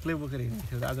एक्लै बोकेर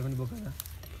हिँड्थ्यो आज पनि बोकेर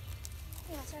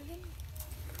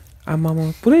आमामा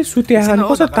पुरै सुते आएर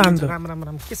कसो तान्छ राम राम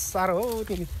राम के साह्रो हो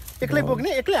तिमी एक्लै बोक्ने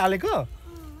एक्लै हालेको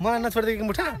मलाई नछोड्दै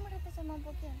मुठा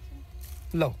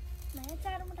ल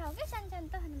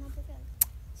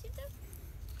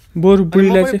बरु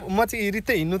बुढीलाई चाहिँ म चाहिँ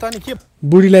रित्तै हिँड्नु त नि के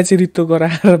बुढीलाई चाहिँ रित्तो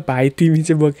गराएर भाइ तिमी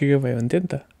चाहिँ बोकेको भयो हुन्थ्यो नि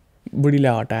त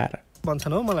बुढीलाई हटाएर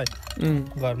भन्छन् हौ मलाई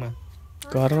घरमा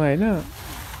होइन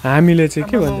हामीले चाहिँ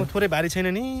के भन्छ थोरै भारी छैन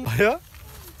नि भयो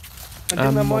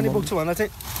म नि बोक्छु भन्दा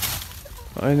चाहिँ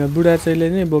होइन बुढा चाहिँले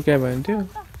नै बोक्या भयो हुन्थ्यो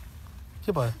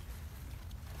के भयो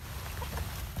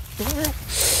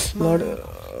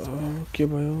के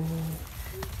भयो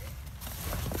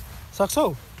सक्छौ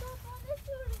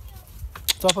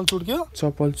चप्पल चुड्क्यो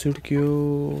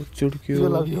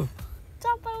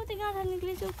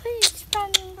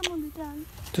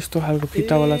त्यस्तो खालको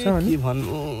फितावाला छ अनि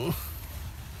भन्नु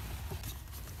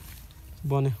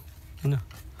बन्यो हैन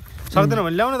सक्दैन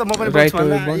भने ल्याउन त म पनि बोक्छु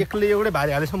भन्दा एक्लै एउटै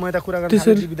भारी हालेछ म यता कुरा गर्न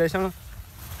थालेँ विदाइसँग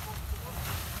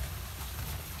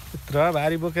यत्र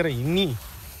भारी बोकेर हिँड्नी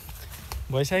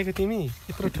भइसक्यो तिमी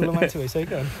यत्रो ठुलो मान्छे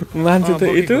भइसक्यो मान्छे त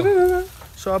यत्रो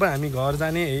सो अब हामी घर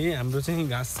जाने है हाम्रो चाहिँ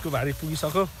घाँसको भारी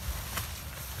पुगिसक्यो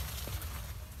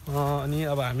अनि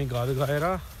अब हामी घर गएर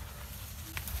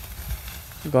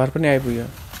घर पनि आइपुग्यो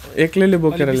एक्लैले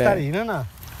बोकेर ल्यायो हिँड न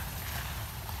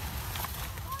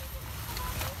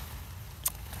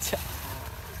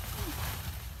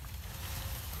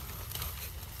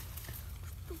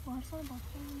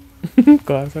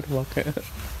घर बोकेर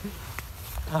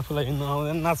आफूलाई हिँड्नु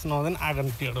आउँदैन नाच्नु आउँदैन आँगन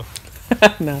टेढो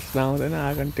नाच्न आउँदैन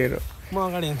आँगन टेढो म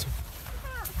अगाडि हिँड्छु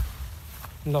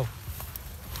ल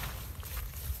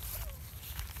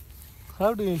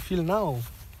How do you feel now?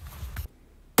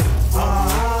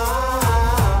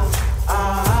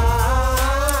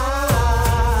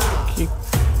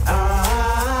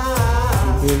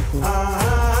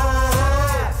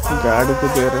 गाडीको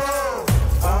दिएर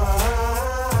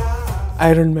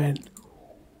iron man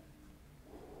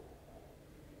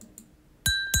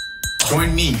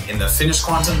Join me in the Finnish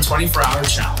Quantum 24-hour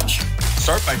challenge.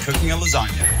 Start by cooking a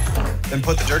lasagna. Then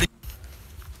put the dirty...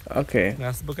 Okay.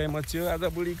 घाँस बोकाइ मच्यो आज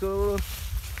बुढीको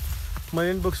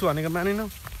मैले पनि बोक्छु भनेको मानेन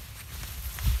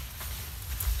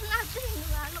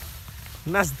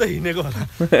नाच्दै हिँडेको होला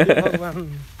भगवान्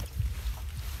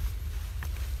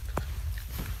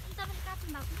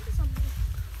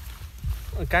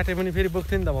काटे पनि फेरि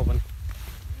बोक्थेँ नि त म पनि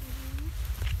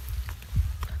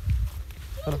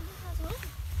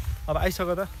अब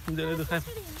आइसक्यो त धेरै दुखाइ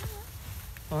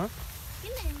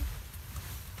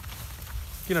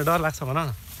किन डर लाग्छ भन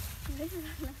न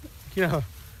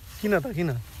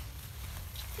किन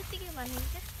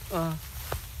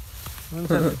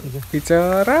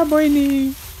बिचरा बहिनी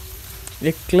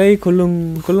एक्लै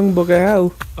खुलुङ बोकायो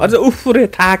अझ उफ्रे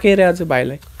थाकेर अझ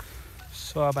भाइलाई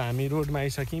सो अब हामी रोडमा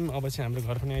आइसक्यौँ अब चाहिँ हाम्रो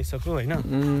घर पनि आइसक्यो होइन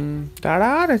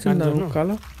टाढा रहेछ नि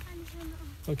उकालो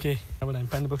ओके अब हामी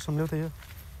पानी बोक्छौँ ल्याउ त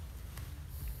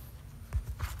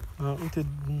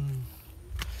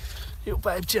यो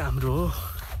पाइप चाहिँ हाम्रो हो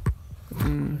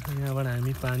यहाँबाट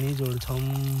हामी पानी जोड्छौँ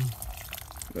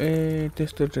ए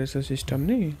त्यस्तो रहेछ सिस्टम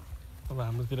नि अब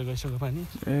हाम्रोतिर गइसक्यो पानी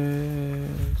ए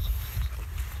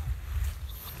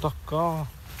टक्क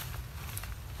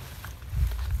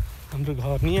हाम्रो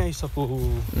घर नि आइसक्यो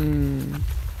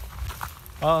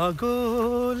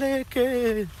आगोले के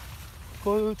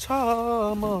पोल्छ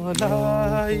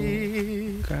मलाई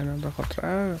गाना त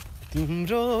खतरा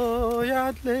तिम्रो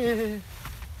यादले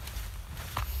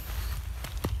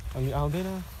अनि आउँदैन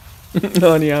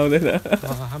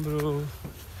हाम्रो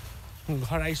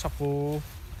घर आइसक्यो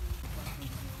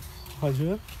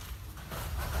हजुर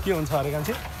के हुन्छ अरे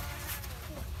कान्छे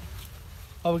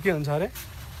अब के हुन्छ अरे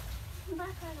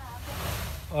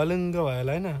अलङ्ग भयो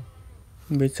होला होइन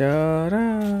बेचारा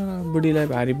बुढीलाई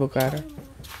भारी बोकाएर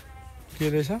के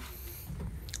रहेछ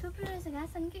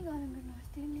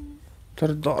तर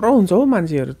डर हुन्छ हो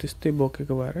मान्छेहरू त्यस्तै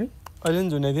बोकेको भएर है अहिले पनि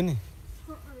झुन्याइदियो नि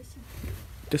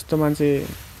त्यस्तो मान्छे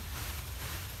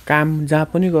काम जहाँ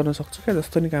पनि गर्न सक्छ क्या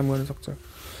जस्तो नि काम गर्न सक्छ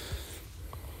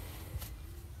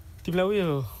तिमीलाई उयो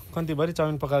कन्तीभरि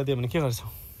चाउमिन पकाएर दियो भने के गर्छौ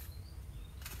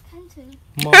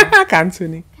खान्छु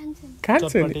नि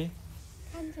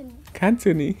खान्छु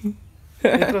नि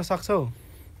यत्रो सक्छौ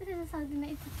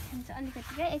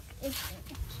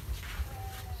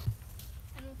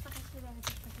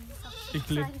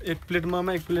एक प्लेट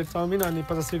मोमो एक प्लेट चाउमिन अनि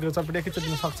 50 रुपियाँको चटपटी एकैचोटि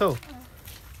सक्छौ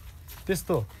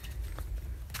त्यस्तो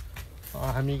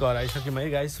हामी घर आइसक्यौँ है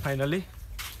गाइस फाइनली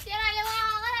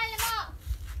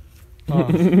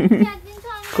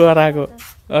कराको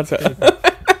अच्छा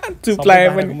चुप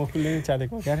लाग्यो पनि म फुल्लै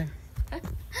चालेको क्या रे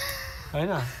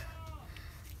होइन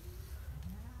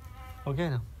हो कि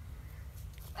होइन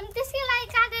अनि त्यसकै लागि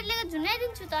काटेर लिएको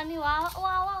झुन्याइदिन्छु त अनि वा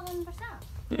वा वा गर्नुपर्छ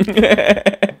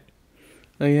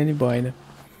यहाँ नि भएन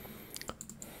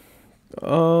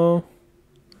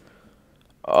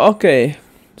ओके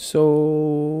सो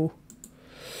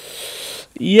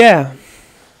या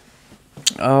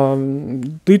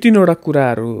 2-3वटा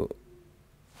कुराहरू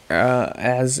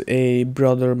एज ए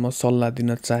ब्रदर म सल्लाह दिन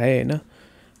चाहेँ होइन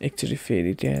एकचोटि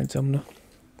फेरि त्यहाँ जाउँ न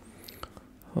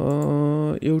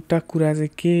एउटा कुरा चाहिँ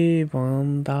के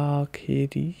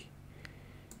भन्दाखेरि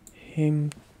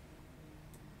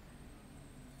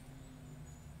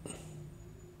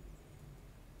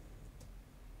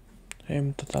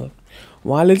thatal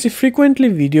उहाँले चाहिँ फ्रिक्वेन्टली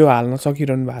भिडियो हाल्न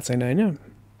सकिरहनु भएको छैन होइन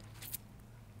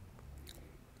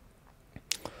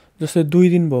जस्तै 2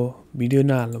 दिन भयो भिडियो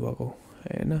नहाल्नु भएको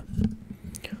होइन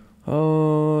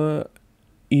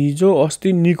हिजो अस्ति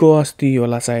निको अस्ति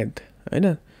होला सायद होइन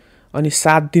अनि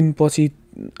 7 दिनपछि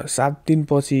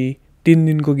 3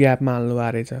 दिनको ग्यापमा हाल्नु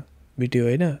भएको रहेछ भिडियो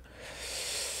होइन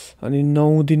अनि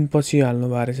 9 दिनपछि हाल्नु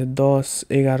भएको रहेछ 10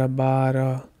 11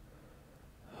 12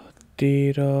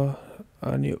 13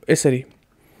 अनि यसरी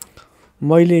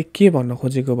मैले के भन्न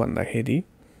खोजेको भन्दाखेरि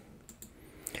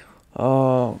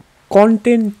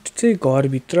कन्टेन्ट चाहिँ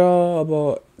घरभित्र अब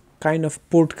काइन्ड अफ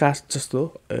पोडकास्ट जस्तो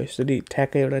यसरी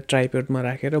ठ्याक्कै एउटा ट्राइपडमा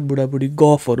राखेर बुढाबुढी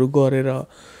गफहरू गरेर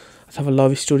अथवा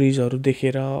लभ स्टोरिजहरू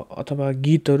देखेर अथवा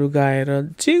गीतहरू गाएर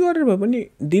जे गरेर भए पनि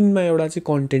दिनमा एउटा चाहिँ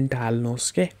कन्टेन्ट हाल्नुहोस्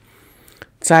क्या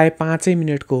चाहे 5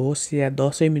 मिनटको होस् या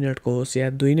 10 मिनटको होस् या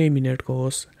 2 नै मिनटको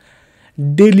होस्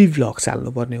डेली भ्लग्स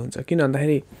हाल्नुपर्ने हुन्छ किन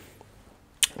भन्दाखेरि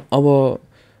अब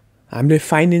हामीले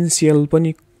फाइनेन्सियल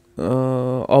पनि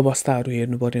अवस्थाहरू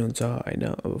हेर्नुपर्ने हुन्छ होइन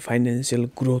अब फाइनेन्सियल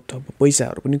ग्रोथ अब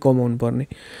पैसाहरू पनि कमाउनु पर्ने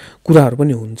कुराहरू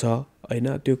पनि हुन्छ होइन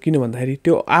त्यो किन भन्दाखेरि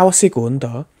त्यो आवश्यक हो नि त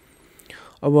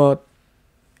अब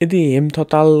यदि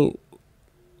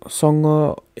thatalसँग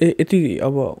यति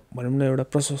अब भनौँ न एउटा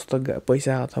प्रशस्त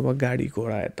पैसा अथवा गाडी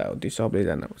घोडा यताउति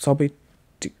सबै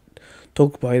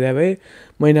थोक भइदिए भए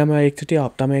महिनामा एकचोटि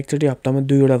हप्तामा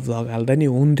 2वटा भ्लग हाल्दा नि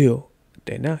हुन्थ्यो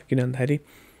होइन किन भन्दाखेरि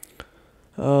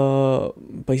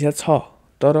पैसा छ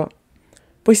तर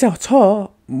पैसा छ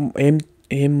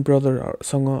हेम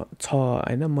ब्रदरसँग छ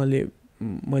होइन मैले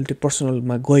त्यो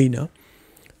पर्सनलमा गइनँ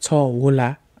छ होला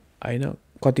होइन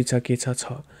कति छ के छ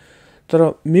तर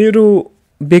मेरो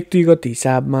व्यक्तिगत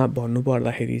हिसाबमा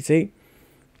भन्नुपर्दाखेरि चाहिँ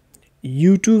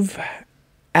युट्युब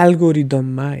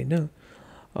एल्गोरिदममा होइन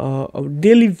अब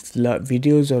डेली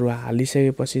भिडियोजहरू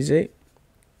हालिसकेपछि चाहिँ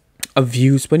अब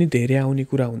भ्युज पनि धेरै आउने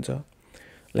कुरा हुन्छ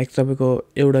लाइक तपाईँको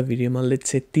एउटा भिडियोमा लेट्स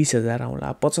से 30,000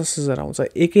 आउँला 50,000 आउँछ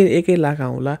एकै लाख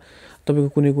आउँला तपाईँको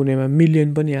कुनैमा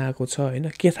मिलियन पनि आएको छ होइन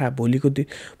के थाहा भोलिको दिन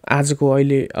आजको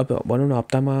अहिले अब भनौँ न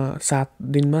हप्तामा 7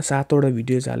 दिनमा 7वटा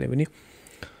भिडियोज हाल्यो भने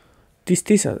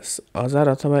 30,000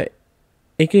 अथवा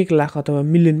 1 लाख अथवा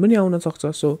मिलियन पनि आउन सक्छ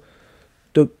so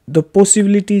the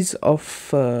possibilities of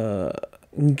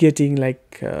getting like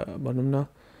भनौँ न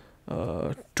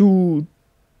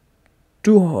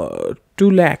 2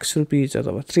 lakhs रुपिज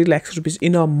अथवा 3 lakhs rupees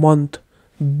in a month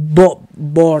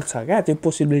बढ्छ क्या त्यो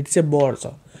पोसिबिलिटी चाहिँ बढ्छ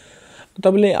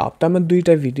तपाईँले हप्तामा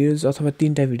 2टा भिडियोज अथवा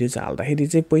 3टा भिडियोज हाल्दाखेरि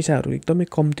चाहिँ पैसाहरू एकदमै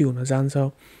कम्ती हुन जान्छ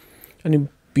अनि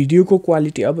भिडियोको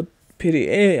क्वालिटी अब फेरि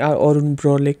अरुण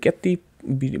ब्रोले कति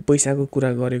पैसाको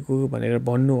कुरा गरेको भनेर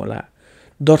भन्नु होला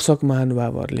दर्शक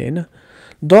महानुभावहरूले होइन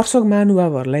दर्शक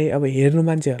महानुभावहरूलाई अब हेर्नु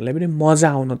मान्छेहरूलाई पनि मजा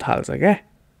आउन थाल्छ क्या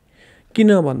किन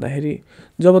भन्दाखेरि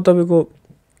जब तपाईँको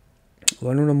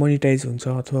भनौँ न मोनिटाइज हुन्छ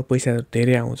अथवा पैसा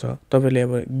धेरै आउँछ तपाईँले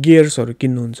अब गियर्सहरू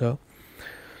किन्नुहुन्छ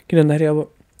किन भन्दाखेरि अब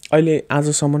अहिले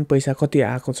आजसम्म पैसा कति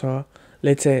आएको छ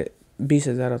लेट्स से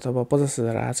 20,000 अथवा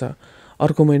 50,000 आएको छ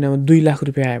अर्को महिनामा 2 लाख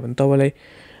रुपियाँ आयो भने तपाईँलाई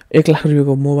 1 लाख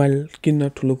रुपियाँको मोबाइल किन्न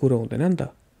ठुलो कुरो हुँदैन नि त।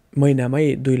 महिनामै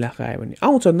 2 लाख आयो भने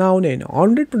आउँछ, नआउने होइन।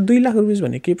 2 लाख रुपियाँ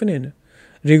भने केही पनि होइन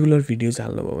रेगुलर भिडियोज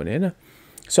हाल्नुभयो भने होइन।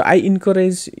 So I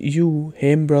encourage you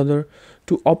Hem brother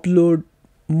to upload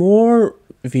more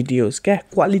videos क्या,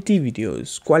 क्वालिटी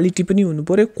भिडियोज। क्वालिटी पनि हुनु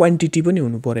पऱ्यो, क्वान्टिटी पनि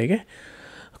हुनु पऱ्यो क्या।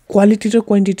 क्वालिटी र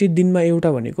क्वान्टिटी दिनमा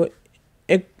एउटा भनेको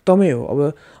एकदमै हो। अब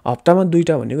हप्तामा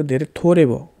 2टा भनेको धेरै थोरै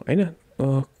भयो होइन,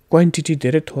 क्वान्टिटी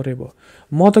धेरै थोरै भयो।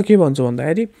 म त के भन्छु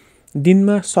भन्दाखेरि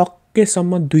दिनमा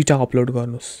सकेसम्म 2टा अपलोड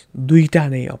गर्नुहोस्, 2टा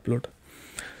नै अपलोड।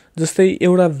 जस्तै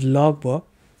एउटा भ्लग भयो,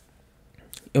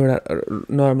 एउटा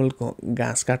नर्मल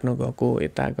घाँस काट्न गएको,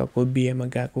 यता गएको, बिहेमा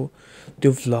गएको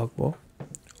त्यो भ्लग भयो।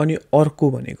 अनि अर्को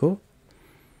भनेको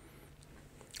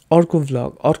अर्को भ्लग,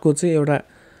 अर्को चाहिँ एउटा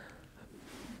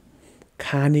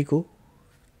खानेको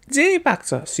जे पाक्छ,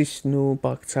 सिस्नु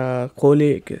पाक्छ,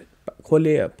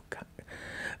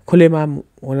 खोलेमा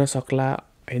हुन सक्ला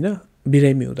होइन,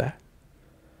 बिरामी हुँदा,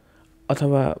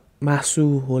 अथवा मासु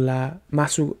होला,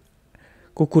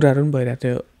 मासुको कुराहरू पनि भइरहेको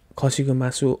थियो, खसीको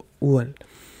मासु उवन।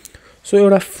 सो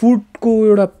एउटा फुडको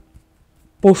एउटा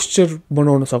पोस्चर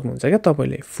बनाउन सक्नुहुन्छ क्या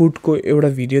तपाईँले, फुडको एउटा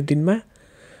भिडियो दिनमा,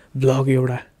 भ्लग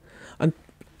एउटा। अनि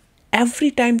एभ्री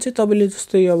टाइम चाहिँ तपाईँले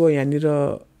जस्तै अब यहाँनिर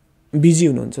बिजी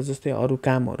हुनुहुन्छ, जस्तै अरू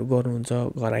कामहरू गर्नुहुन्छ,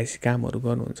 घराइसी कामहरू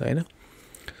गर्नुहुन्छ होइन,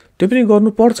 त्यो पनि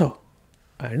गर्नुपर्छ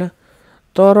होइन।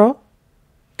 तर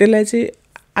त्यसलाई चाहिँ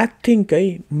आई थिङ्क है,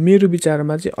 मेरो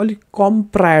विचारमा चाहिँ अलिक कम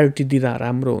प्रायोरिटी दिँदा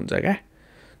राम्रो हुन्छ क्या।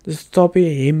 जस्तो तपाईँ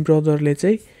हेम ब्रदरले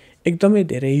चाहिँ एकदमै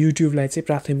धेरै युट्युबलाई चाहिँ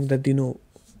प्राथमिकता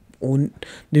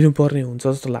दिनुपर्ने हुन्छ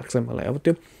जस्तो लाग्छ मलाई। अब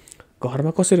त्यो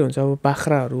घरमा कसरी हुन्छ, अब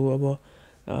बाख्राहरू अब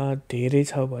धेरै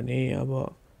छ भने अब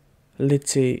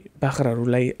लेट्स चाहिँ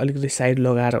बाख्राहरूलाई अलिकति साइड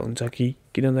लगाएर हुन्छ कि,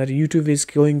 किन भन्दाखेरि YouTube is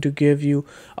going to give you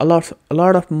a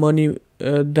lot of money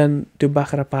then त्यो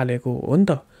बाख्रा पालेको हो नि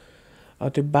त।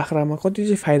 त्यो बाख्रामा कति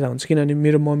चाहिँ फाइदा हुन्छ, किनभने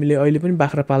मेरो मम्मीले अहिले पनि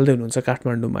बाख्रा पाल्दै हुनुहुन्छ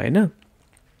काठमाडौँमा होइन।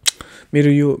 मेरो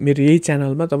यही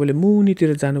च्यानलमा तपाईँले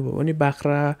मुनितिर जानुभयो भने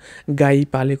बाख्रा गाई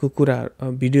पालेको कुरा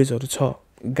भिडियोजहरू छ।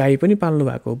 गाई पनि पाल्नु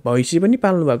भएको, भैँसी पनि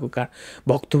पाल्नु भएको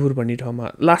भक्तपुर भन्ने ठाउँमा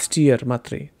लास्ट इयर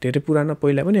मात्रै, धेरै पुरानो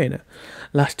पहिला पनि होइन,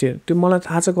 लास्ट इयर। त्यो मलाई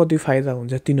थाहा छ कति फाइदा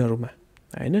हुन्छ तिनीहरूमा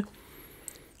होइन।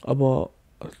 अब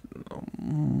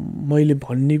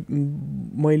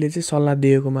मैले चाहिँ सल्लाह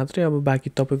दिएको मात्रै, अब बाँकी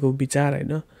तपाईँको विचार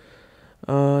होइन।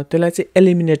 त्यसलाई चाहिँ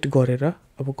एलिमिनेट गरेर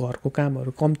अब घरको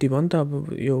कामहरू कम्ती भयो नि त।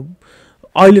 अब यो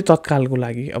अहिले तत्कालको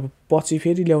लागि, अब पछि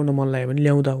फेरि ल्याउन मन लाग्यो भने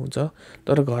ल्याउँदा हुन्छ।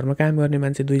 तर घरमा काम गर्ने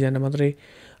मान्छे 2जना मात्रै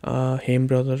हेम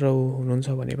ब्रदर र हुनुहुन्छ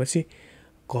भनेपछि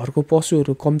घरको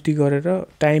पशुहरू कम्ती गरेर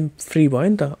टाइम फ्री भयो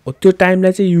नि त। त्यो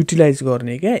टाइमलाई चाहिँ युटिलाइज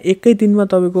गर्ने क्या। एकै दिनमा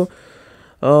तपाईँको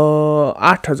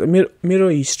 8,000 मेरो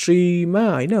हिस्ट्रीमा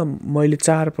होइन, मैले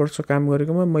 4 वर्ष काम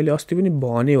गरेकोमा मैले अस्ति पनि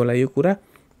भने होला यो कुरा।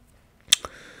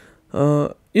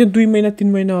 यो 2 महिना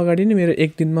 3 महिना अगाडि नै मेरो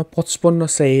एक दिनमा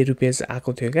 5500 रुपियाँ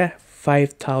आएको थियो क्या,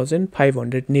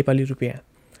 5500 नेपाली रुपियाँ।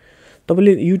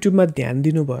 तपाईँले युट्युबमा ध्यान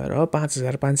दिनु भएर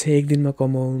 5500 एक दिनमा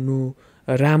कमाउनु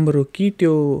राम्रो कि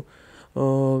त्यो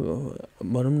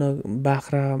भनौँ न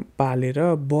बाख्रा पालेर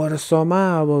वर्षमा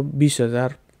अब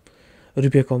 20,000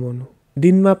 रुपियाँ कमाउनु।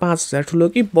 दिनमा 5,000 ठुलो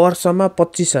कि वर्षमा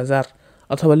 25,000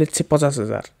 अथवा लेट्स से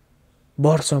 50,000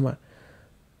 वर्षमा।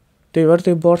 त्यही भएर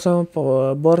त्यो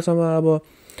वर्षमा अब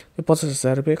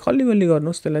 50,000 रुपियाँ खल्ली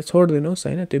गर्नुहोस्, त्यसलाई छोडिदिनुहोस्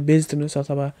होइन, त्यो बेचिदिनुहोस्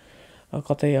अथवा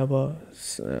कतै अब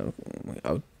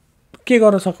के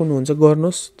गर्न सक्नुहुन्छ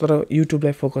गर्नुहोस्। तर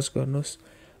युट्युबलाई फोकस गर्नुहोस्,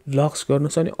 भ्लग्स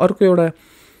गर्नुहोस्। अनि अर्को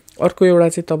एउटा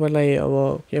चाहिँ तपाईँलाई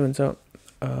अब के भन्छ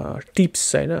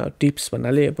टिप्स होइन। टिप्स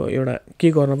भन्नाले अब एउटा के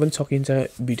गर्न पनि सकिन्छ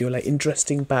भिडियोलाई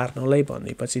इन्ट्रेस्टिङ पार्नलाई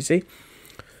भनेपछि चाहिँ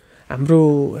हाम्रो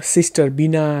सिस्टर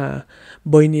बिना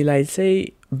बहिनीलाई चाहिँ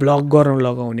भ्लग गर्न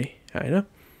लगाउने होइन।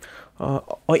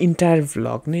 इन्टायर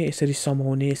भ्लग नै यसरी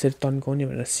समाउने, यसरी तन्काउने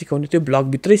भनेर सिकाउने। त्यो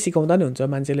भ्लगभित्रै सिकाउँदा नि हुन्छ।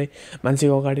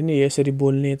 मान्छेको अगाडि नै यसरी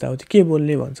बोल्ने, यताउति के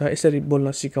बोल्ने भन्छ, यसरी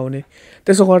बोल्न सिकाउने।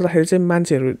 त्यसो गर्दाखेरि चाहिँ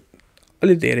मान्छेहरू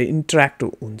अलिक धेरै इन्ट्र्याक्ट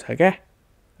हुन्छ क्या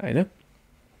होइन।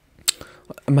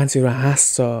 मान्छेहरू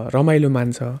हाँस्छ, रमाइलो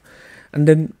मान्छ। एन्ड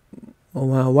देन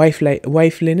उहाँ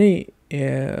वाइफले नै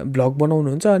भ्लग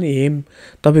बनाउनुहुन्छ अनि हेम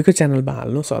तपाईँकै च्यानलमा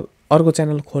हाल्नुहोस्। अर्को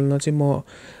च्यानल खोल्न चाहिँ म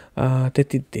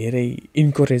त्यति धेरै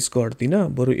इन्करेज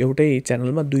गर्दिनँ। बरु एउटै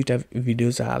च्यानलमा 2टा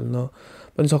भिडियोज हाल्न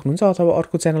पनि सक्नुहुन्छ, अथवा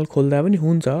अर्को च्यानल खोल्दा पनि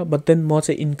हुन्छ। बट देन म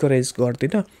चाहिँ इन्करेज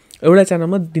गर्दिनँ एउटा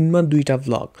च्यानलमा दिनमा 2टा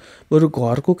भ्लग। बरु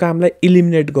घरको कामलाई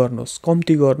इलिमिनेट गर्नुहोस्,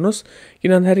 कम्ती गर्नुहोस्।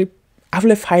 किन भन्दाखेरि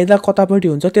आफूलाई फाइदा कतापट्टि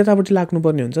हुन्छ त्यतापट्टि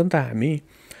लाग्नुपर्ने हुन्छ नि त।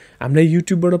 हामीलाई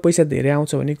युट्युबबाट पैसा धेरै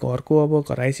आउँछ भने घरको अब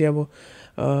घराइसी अब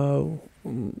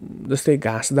जस्तै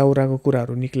घाँस दाउराको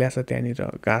कुराहरू निक्लिएको छ त्यहाँनिर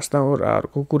घाँस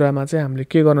दाउराहरूको कुरामा चाहिँ हामीले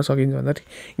के गर्न सकिन्छ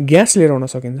भन्दाखेरि ग्यास लिएर आउन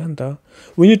सकिन्छ नि त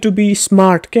we need to be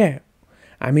smart क्या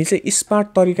हामी चाहिँ स्मार्ट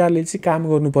तरिकाले चाहिँ काम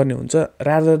गर्नुपर्ने हुन्छ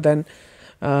रादर देन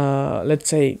लेट्स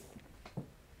चाहिँ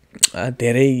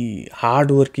धेरै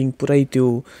हार्ड वर्किङ पुरै त्यो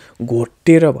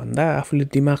घोटेर भन्दा आफूले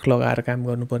दिमाग लगाएर काम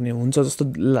गर्नुपर्ने हुन्छ जस्तो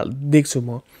देख्छु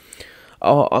म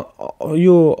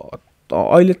यो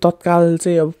अहिले तत्काल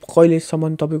चाहिँ अब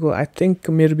कहिलेसम्म तपाईँको आई थिङ्क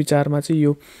मेरो विचारमा चाहिँ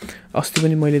यो अस्ति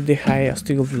पनि मैले देखाएँ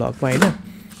अस्तिको भ्लगमा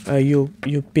होइन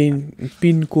यो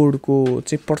पिन कोडको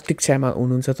चाहिँ प्रतीक्षामा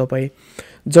हुनुहुन्छ तपाईँ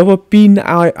जब पिन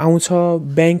आउँछ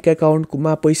ब्याङ्क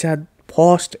एकाउन्टमा पैसा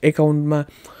फर्स्ट एकाउन्टमा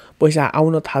पैसा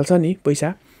आउन थाल्छ नि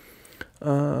पैसा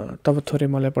तब थोरै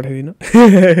मलाई पठाइदिनु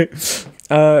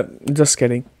जस्ट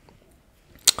किडिङ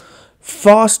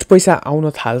फर्स्ट पैसा आउन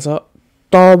थाल्छ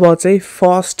तब चाहिँ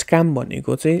फर्स्ट काम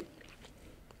भनेको चाहिँ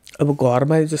अब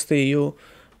घरमा जस्तै यो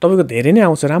तपाईँको धेरै नै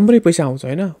आउँछ राम्रै पैसा आउँछ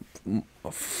होइन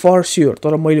फर स्योर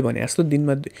तर मैले भने जस्तो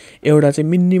दिनमा एउटा चाहिँ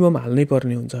मिनिमम हाल्नै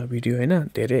पर्ने हुन्छ भिडियो होइन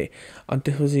धेरै अनि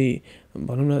त्यसपछि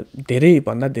भनौँ न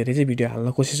धेरैभन्दा धेरै चाहिँ भिडियो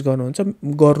हाल्न कोसिस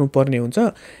गर्नुपर्ने हुन्छ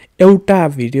एउटा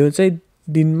भिडियो चाहिँ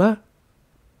दिनमा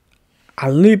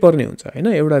हाल्नै पर्ने हुन्छ होइन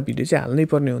एउटा भिडियो चाहिँ हाल्नै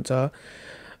पर्ने हुन्छ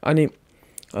अनि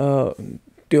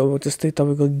त्यो जस्तै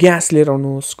तपाईँको ग्यास लिएर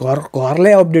आउनुहोस्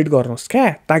घरलाई अपडेट गर्नुहोस् क्या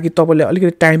ताकि तपाईँले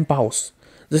अलिकति टाइम पाओस्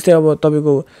जस्तै अब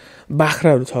तपाईँको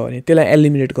बाख्राहरू छ भने त्यसलाई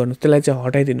एलिमिनेट गर्नुहोस् त्यसलाई चाहिँ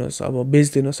हटाइदिनुहोस् अब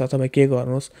बेचिदिनुहोस् अथवा के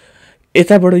गर्नुहोस्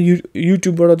यताबाट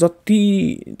युट्युबबाट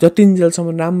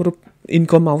जतिन्जेलसम्म राम्रो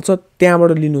इन्कम आउँछ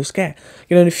त्यहाँबाट लिनुहोस् क्या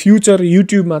किनभने फ्युचर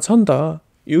युट्युबमा छ नि त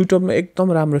युट्युबमा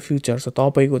एकदम राम्रो फ्युचर छ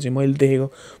तपाईँको चाहिँ मैले देखेको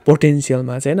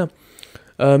पोटेन्सियलमा चाहिँ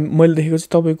होइन मैले देखेको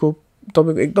चाहिँ तपाईँको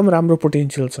एकदम राम्रो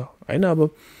पोटेन्सियल छ होइन अब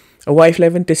वाइफलाई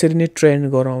पनि त्यसरी नै ट्रेन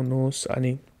गराउनुहोस्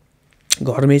अनि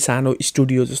घरमै सानो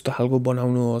स्टुडियो जस्तो खालको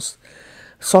बनाउनुहोस्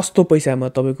सस्तो पैसामा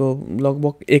तपाईँको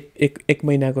लगभग एक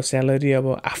महिनाको स्यालेरी अब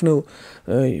आफ्नो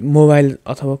मोबाइल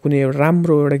अथवा कुनै एउटा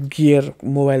राम्रो एउटा गियर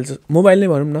मोबाइल नै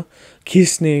भनौँ न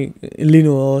खिच्ने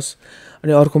लिनुहोस्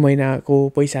अनि अर्को महिनाको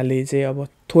पैसाले चाहिँ अब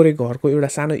थोरै घरको एउटा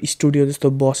सानो स्टुडियो जस्तो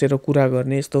बसेर कुरा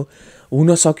गर्ने यस्तो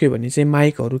हुन सक्यो भने चाहिँ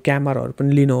माइकहरू क्यामेराहरू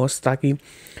पनि लिनुहोस् ताकि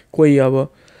कोही अब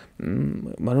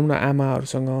भनौँ न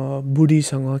आमाहरूसँग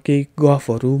बुढीसँग केही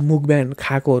गफहरू मुखबिहान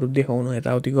खाएकोहरू देखाउनु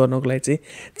यताउति गर्नको लागि चाहिँ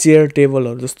चेयर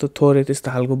टेबलहरू जस्तो थोरै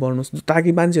त्यस्तो खालको बनाउनुहोस्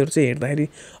ताकि मान्छेहरू चाहिँ हेर्दाखेरि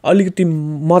अलिकति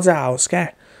मजा आओस् क्या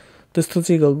त्यस्तो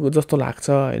चाहिँ जस्तो लाग्छ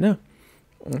होइन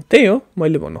त्यही हो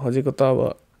मैले भन्नु खोजेको त अब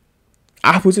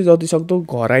आफू चाहिँ जतिसक्दो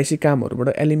घर आइसी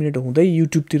कामहरूबाट एलिमिनेट हुँदै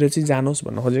युट्युबतिर चाहिँ जानोस्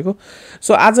भन्न खोजेको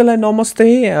सो आजलाई नमस्ते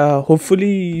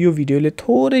होपफुली यो भिडियोले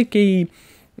थोरै केही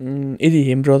यदि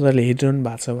हेम ब्रदरले हेरिरहनु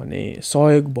भएको छ भने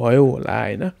सहयोग भयो होला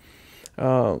होइन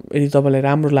यदि तपाईँलाई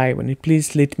राम्रो लाग्यो भने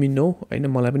प्लिज लेट मी नो होइन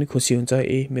मलाई पनि खुसी हुन्छ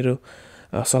मेरो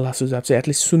सल्लाह सुझाव चाहिँ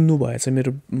एटलिस्ट सुन्नु भएछ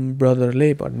मेरो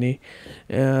ब्रदरले भन्ने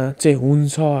चाहिँ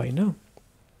हुन्छ होइन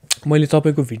मैले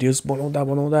तपाईँको भिडियोज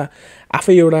बनाउँदा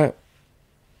आफै एउटा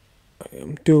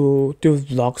त्यो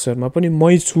भ्लग्सहरूमा पनि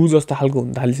मै छु जस्तो खालको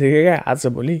हुन थालिसक्यो क्या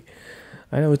आजभोलि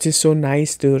होइन विच इज सो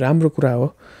नाइस त्यो राम्रो कुरा हो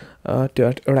त्यो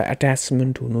एउटा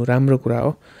एट्याचमेन्ट हुनु राम्रो कुरा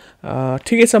हो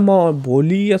ठिकै छ म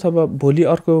भोलि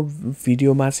अर्को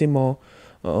भिडियोमा चाहिँ म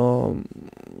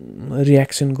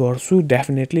रियाक्सन गर्छु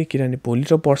डेफिनेटली किनभने भोलि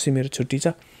र पर्सि मेरो छुट्टी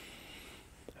छ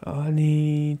अनि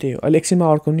त्यही हो अहिले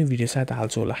एकछिनमा अर्को पनि भिडियो सायद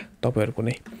हाल्छु होला तपाईँहरूको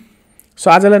नै सो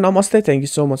आजलाई नमस्ते thank you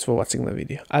so much for watching the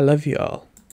video I love you all